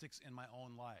characteristics in my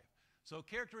own life. So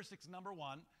characteristics number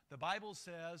one, the Bible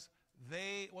says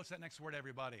what's that next word,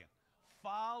 everybody?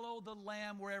 Follow the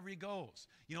Lamb wherever he goes.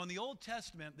 You know, in the Old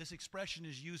Testament, this expression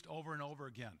is used over and over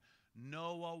again.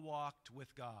 Noah walked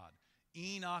with God.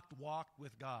 Enoch walked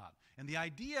with God. And the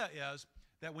idea is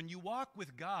that when you walk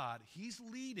with God, he's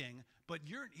leading, but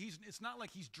it's not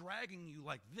like he's dragging you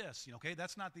like this, okay?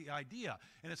 That's not the idea.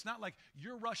 And it's not like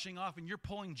you're rushing off and you're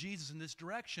pulling Jesus in this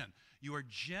direction. You are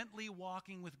gently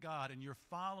walking with God and you're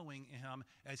following him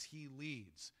as he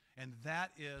leads. And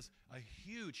that is a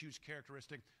huge, huge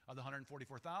characteristic of the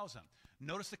 144,000.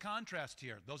 Notice the contrast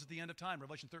here. Those at the end of time,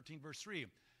 Revelation 13, verse 3.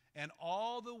 And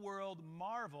all the world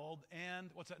marveled and,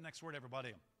 what's that next word,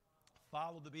 everybody?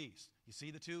 Follow the beast. You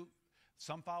see the two?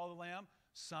 Some follow the Lamb,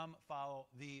 some follow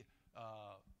the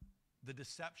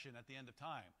deception at the end of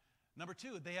time. Number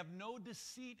two, they have no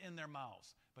deceit in their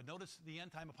mouths. But notice the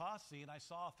end time apostasy, and I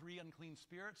saw 3 unclean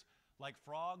spirits like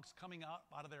frogs coming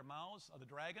out of their mouths of the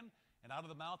dragon, and out of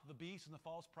the mouth of the beast and the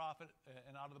false prophet,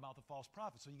 and out of the mouth of false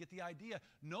prophet. So you get the idea.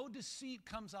 No deceit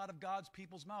comes out of God's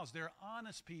people's mouths. They're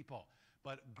honest people.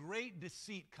 But great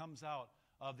deceit comes out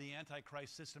of the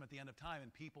Antichrist system at the end of time,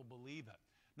 and people believe it.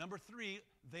 Number 3,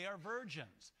 they are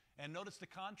virgins. And notice the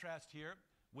contrast here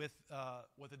with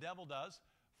what the devil does.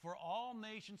 For all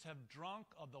nations have drunk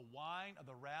of the wine of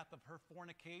the wrath of her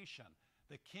fornication.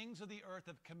 The kings of the earth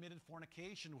have committed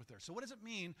fornication with her. So what does it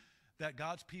mean that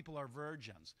God's people are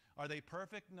virgins? Are they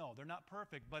perfect? No, they're not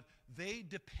perfect, but they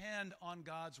depend on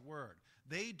God's word.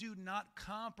 They do not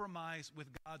compromise with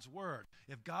God's word.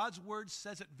 If God's word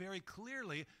says it very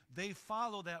clearly, they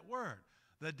follow that word.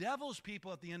 The devil's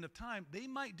people at the end of time, they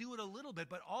might do it a little bit,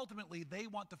 but ultimately they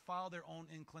want to follow their own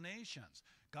inclinations.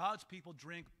 God's people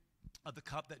drink of the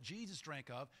cup that Jesus drank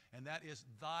of, and that is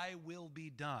thy will be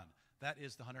done. That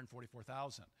is the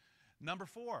 144,000. Number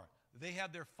 4, they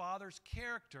have their Father's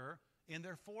character in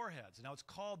their foreheads. Now, it's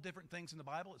called different things in the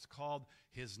Bible. It's called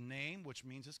his name, which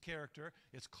means his character.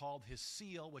 It's called his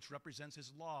seal, which represents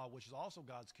his law, which is also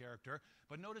God's character.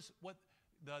 But notice what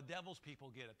the devil's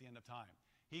people get at the end of time.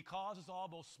 He causes all,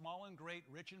 both small and great,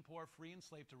 rich and poor, free and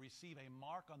slave, to receive a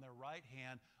mark on their right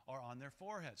hand or on their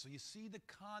forehead. So you see the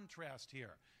contrast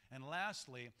here. And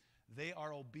lastly, they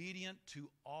are obedient to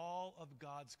all of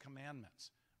God's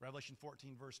commandments. Revelation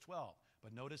 14, verse 12.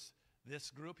 But notice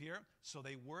this group here. So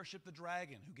they worship the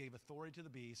dragon who gave authority to the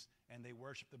beast, and they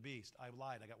worship the beast. I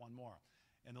lied. I got one more.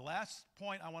 And the last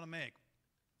point I want to make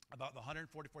about the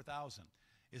 144,000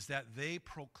 is that they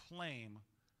proclaim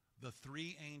the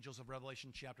 3 angels of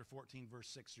Revelation chapter 14, verse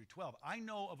 6 through 12. I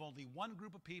know of only one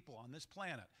group of people on this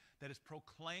planet that is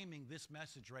proclaiming this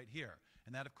message right here.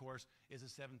 And that, of course, is the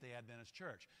Seventh-day Adventist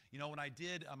Church. You know, when I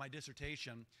did my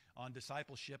dissertation on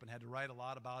discipleship and had to write a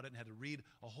lot about it and had to read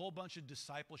a whole bunch of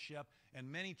discipleship,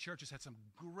 and many churches had some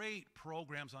great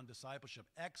programs on discipleship.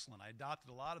 Excellent. I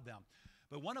adopted a lot of them.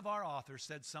 But one of our authors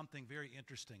said something very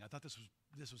interesting. I thought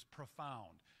this was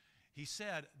profound. He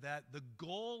said that the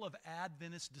goal of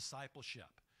Adventist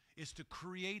discipleship is to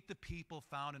create the people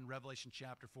found in Revelation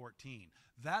chapter 14.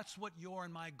 That's what your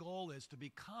and my goal is, to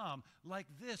become like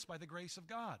this by the grace of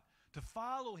God, to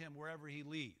follow him wherever he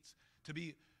leads,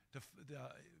 the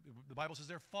Bible says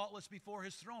they're faultless before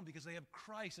his throne because they have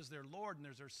Christ as their Lord and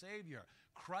as their Savior.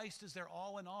 Christ is their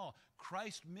all in all.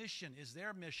 Christ's mission is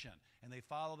their mission, and they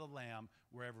follow the Lamb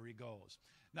wherever he goes.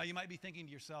 Now, you might be thinking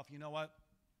to yourself, you know what?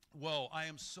 Whoa, I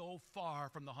am so far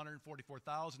from the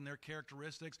 144,000, their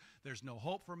characteristics. There's no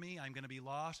hope for me. I'm going to be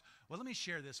lost. Well, let me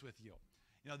share this with you.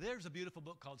 You know, there's a beautiful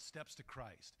book called Steps to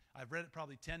Christ. I've read it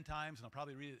probably 10 times, and I'll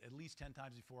probably read it at least 10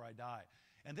 times before I die.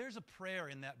 And there's a prayer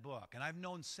in that book, and I've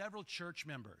known several church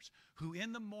members who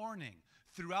in the morning,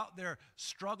 throughout their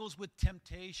struggles with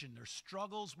temptation, their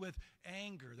struggles with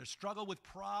anger, their struggle with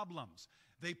problems,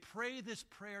 they pray this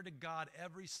prayer to God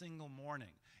every single morning.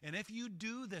 And if you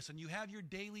do this and you have your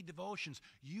daily devotions,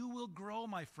 you will grow,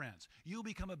 my friends. You'll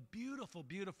become a beautiful,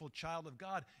 beautiful child of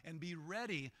God and be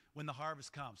ready when the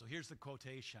harvest comes. So here's the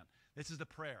quotation. This is the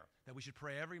prayer that we should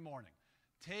pray every morning.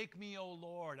 Take me, O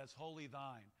Lord, as wholly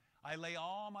thine. I lay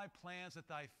all my plans at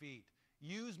thy feet.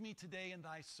 Use me today in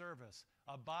thy service.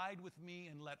 Abide with me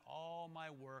and let all my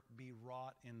work be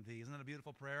wrought in thee. Isn't that a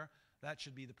beautiful prayer? That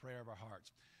should be the prayer of our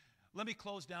hearts. Let me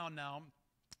close down now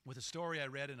with a story I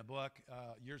read in a book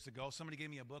years ago. Somebody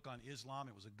gave me a book on Islam.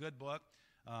 It was a good book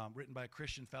written by a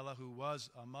Christian fellow who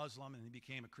was a Muslim and he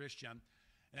became a Christian.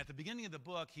 And at the beginning of the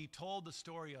book, he told the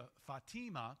story of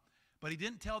Fatima, but he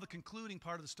didn't tell the concluding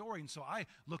part of the story. And so I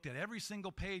looked at every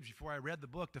single page before I read the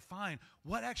book to find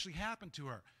what actually happened to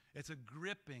her. It's a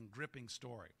gripping, gripping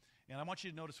story. And I want you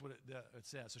to notice what it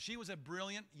says. So she was a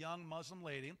brilliant young Muslim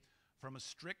lady from a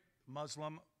strict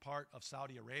Muslim part of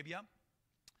Saudi Arabia.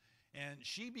 And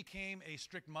she became a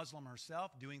strict Muslim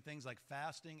herself, doing things like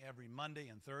fasting every Monday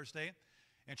and Thursday.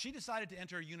 And she decided to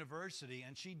enter a university,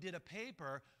 and she did a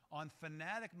paper on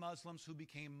fanatic Muslims who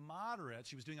became moderate.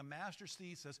 She was doing a master's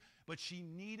thesis, but she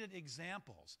needed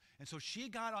examples. And so she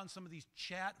got on some of these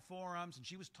chat forums, and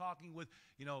she was talking with,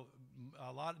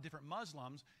 a lot of different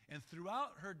Muslims. And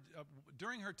throughout her,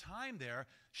 during her time there,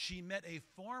 she met a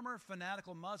former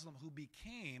fanatical Muslim who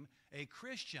became a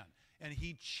Christian. And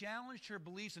he challenged her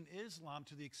beliefs in Islam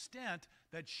to the extent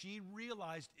that she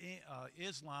realized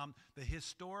Islam, the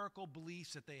historical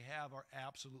beliefs that they have, are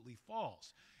absolutely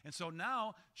false. And so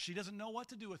now she doesn't know what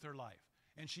to do with her life.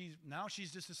 And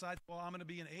she's just decided, well, I'm going to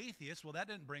be an atheist. Well, that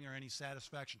didn't bring her any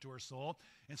satisfaction to her soul.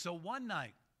 And so one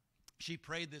night, she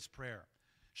prayed this prayer.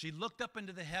 She looked up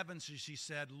into the heavens and she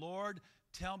said, Lord,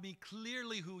 tell me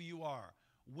clearly who you are.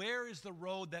 Where is the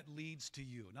road that leads to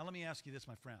you? Now let me ask you this,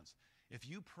 my friends. If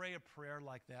you pray a prayer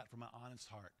like that from an honest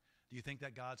heart, do you think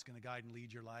that God's going to guide and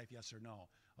lead your life? Yes or no?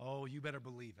 Oh, you better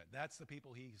believe it. That's the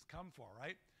people he's come for,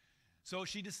 right? So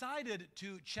she decided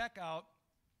to check out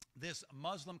this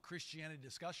Muslim Christianity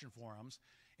discussion forums,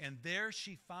 and there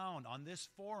she found on this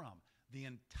forum the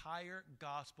entire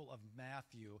Gospel of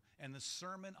Matthew and the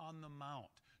Sermon on the Mount,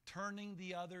 turning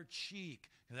the other cheek.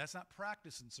 Because that's not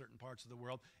practiced in certain parts of the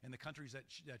world, in the countries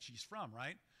that she's from,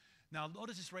 right? Now,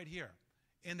 notice this right here.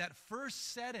 In that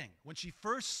first setting, when she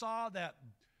first saw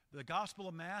the Gospel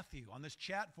of Matthew on this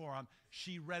chat forum,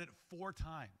 she read it 4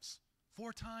 times.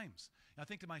 4 times. And I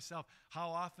think to myself, how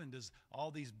often does all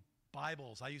these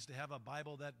Bibles, I used to have a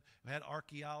Bible that had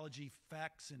archaeology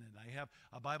facts in it. I have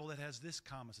a Bible that has this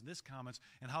comments and this comments,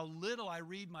 and how little I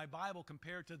read my Bible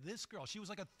compared to this girl. She was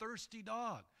like a thirsty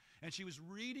dog, and she was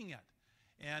reading it.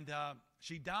 And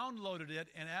she downloaded it,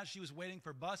 and as she was waiting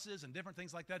for buses and different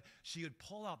things like that, she would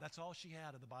pull out. That's all she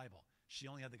had of the Bible. She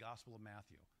only had the Gospel of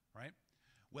Matthew, right?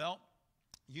 Well,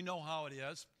 you know how it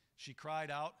is. She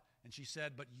cried out, and she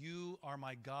said, but you are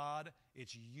my God.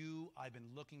 It's you I've been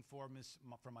looking for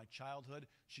from my childhood.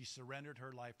 She surrendered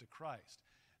her life to Christ.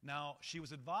 Now, she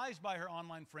was advised by her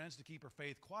online friends to keep her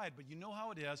faith quiet, but you know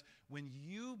how it is. When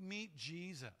you meet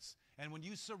Jesus and when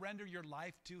you surrender your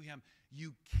life to him,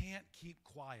 you can't keep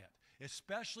quiet,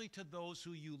 especially to those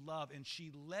who you love. And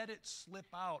she let it slip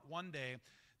out one day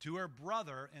to her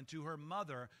brother and to her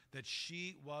mother that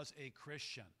she was a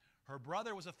Christian. Her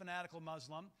brother was a fanatical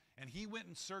Muslim, and he went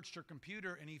and searched her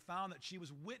computer, and he found that she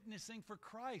was witnessing for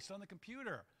Christ on the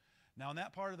computer. Now, in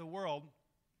that part of the world,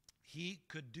 he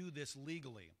could do this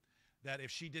legally, that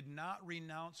if she did not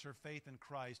renounce her faith in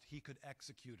Christ, he could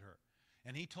execute her.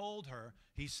 And he told her,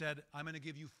 he said, I'm going to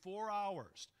give you 4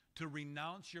 hours to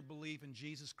renounce your belief in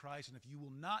Jesus Christ, and if you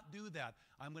will not do that,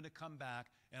 I'm going to come back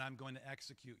and I'm going to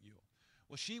execute you.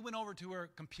 Well, she went over to her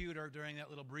computer during that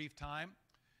little brief time.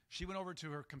 She went over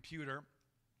to her computer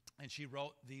and she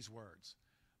wrote these words.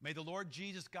 May the Lord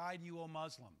Jesus guide you, O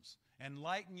Muslims, and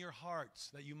lighten your hearts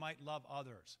that you might love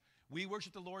others. We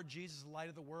worship the Lord Jesus, the light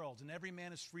of the world, and every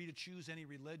man is free to choose any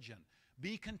religion.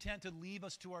 Be content to leave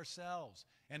us to ourselves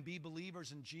and be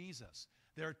believers in Jesus.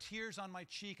 There are tears on my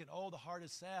cheek, and oh, the heart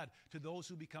is sad to those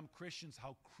who become Christians,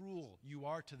 how cruel you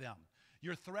are to them.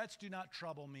 Your threats do not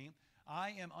trouble me.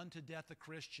 I am unto death a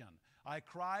Christian. I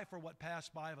cry for what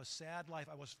passed by of a sad life.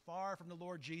 I was far from the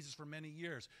Lord Jesus for many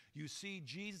years. You see,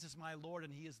 Jesus is my Lord,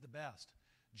 and he is the best.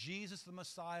 Jesus the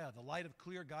Messiah, the light of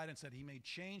clear guidance, that he may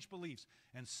change beliefs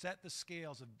and set the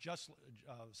scales of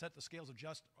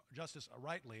justice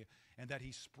rightly, and that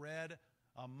he spread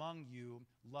among you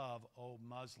love, O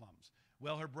Muslims.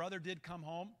 Well, her brother did come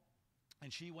home,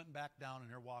 and she went back down in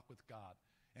her walk with God,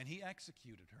 and he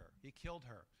executed her. He killed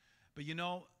her. But you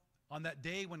know, on that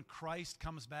day when Christ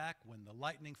comes back, when the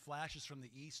lightning flashes from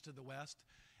the east to the west,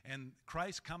 and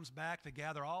Christ comes back to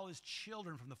gather all his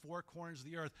children from the 4 corners of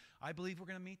the earth, I believe we're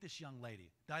going to meet this young lady.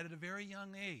 Died at a very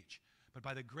young age, but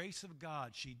by the grace of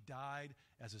God, she died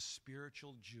as a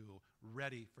spiritual Jew,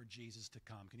 ready for Jesus to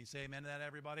come. Can you say amen to that,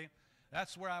 everybody?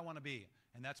 That's where I want to be,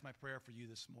 and that's my prayer for you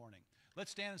this morning. Let's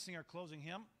stand and sing our closing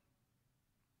hymn.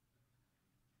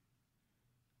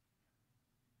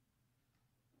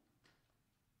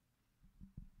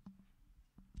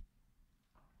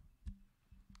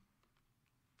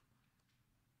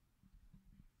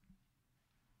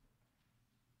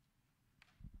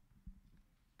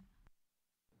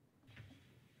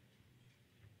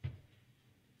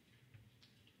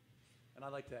 And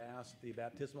I'd like to ask the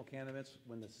baptismal candidates,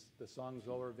 when the song's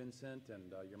over, Vincent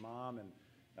and your mom and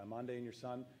Monday and your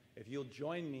son, if you'll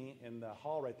join me in the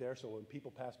hall right there so when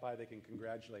people pass by, they can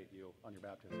congratulate you on your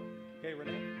baptism. Okay,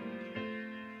 Renee?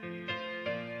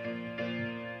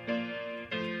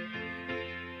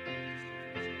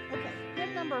 Okay,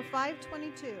 hymn number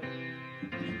 522.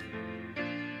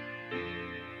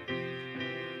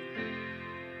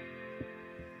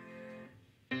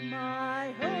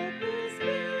 My hope is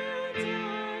built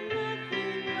on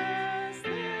nothing less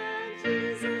than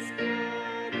Jesus'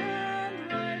 blood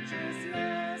and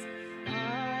righteousness.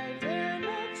 I dare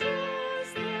not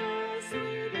trust the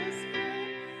sweetest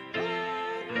frame,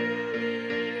 but will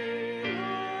lean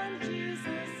on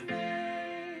Jesus'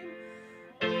 name.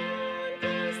 On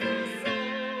Christ the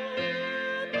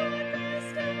solid rock I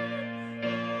stand,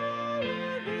 all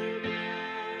other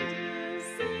ground is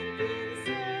sinking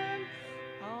sand.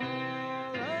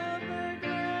 All other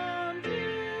ground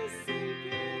is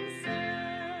sinking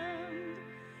sand.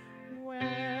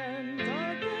 When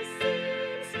darkness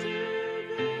seems to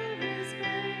veil His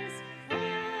face, I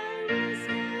rest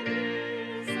on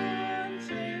His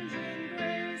unchanging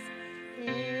grace. In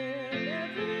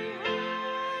every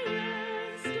high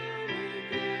and stormy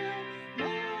gale, my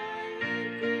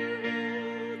anchor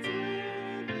holds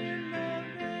within the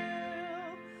veil.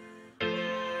 On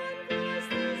Christ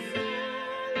the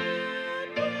solid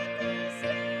rock I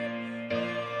stand,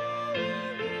 all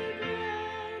other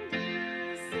ground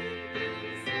is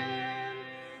sinking sand.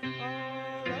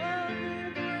 All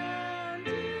other ground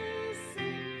is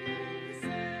sinking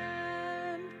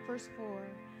sand. Verse 4.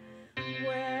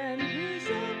 When He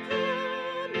shall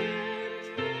come in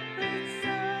trumpet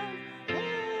sound, oh,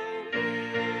 may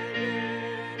I then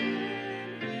in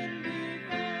Him be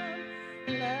found.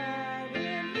 Let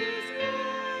in His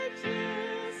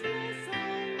righteousness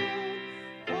alone,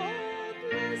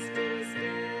 faultless to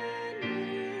stand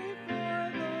before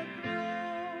the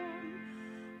throne.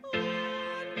 On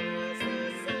Christ the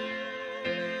solid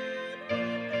rock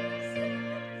I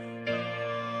stand,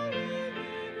 all other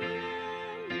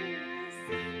ground is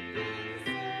sinking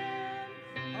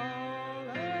sand. All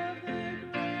other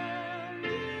ground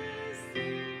is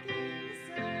sinking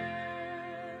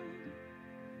sand.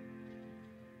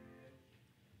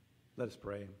 Let us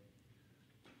pray.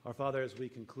 Our Father, as we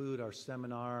conclude our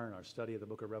seminar and our study of the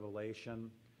book of Revelation,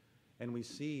 and we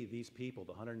see these people,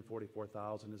 the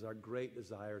 144,000, is our great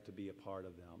desire to be a part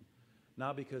of them.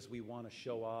 Not because we want to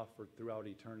show off for throughout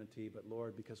eternity, but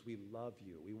Lord, because we love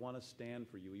you. We want to stand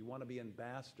for you. We want to be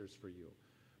ambassadors for you.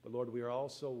 But Lord, we are all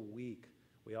so weak.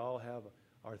 We all have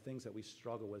our things that we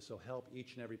struggle with. So help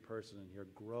each and every person in here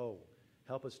grow.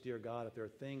 Help us, dear God, if there are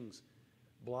things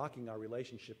blocking our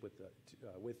relationship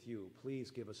with you, please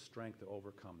give us strength to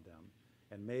overcome them.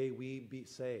 And may we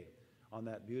say on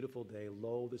that beautiful day,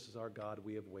 lo, this is our God,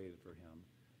 we have waited for him.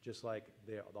 Just like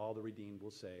all the redeemed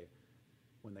will say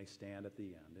when they stand at the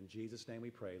end. In Jesus' name we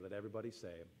pray. Let everybody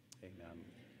say, amen.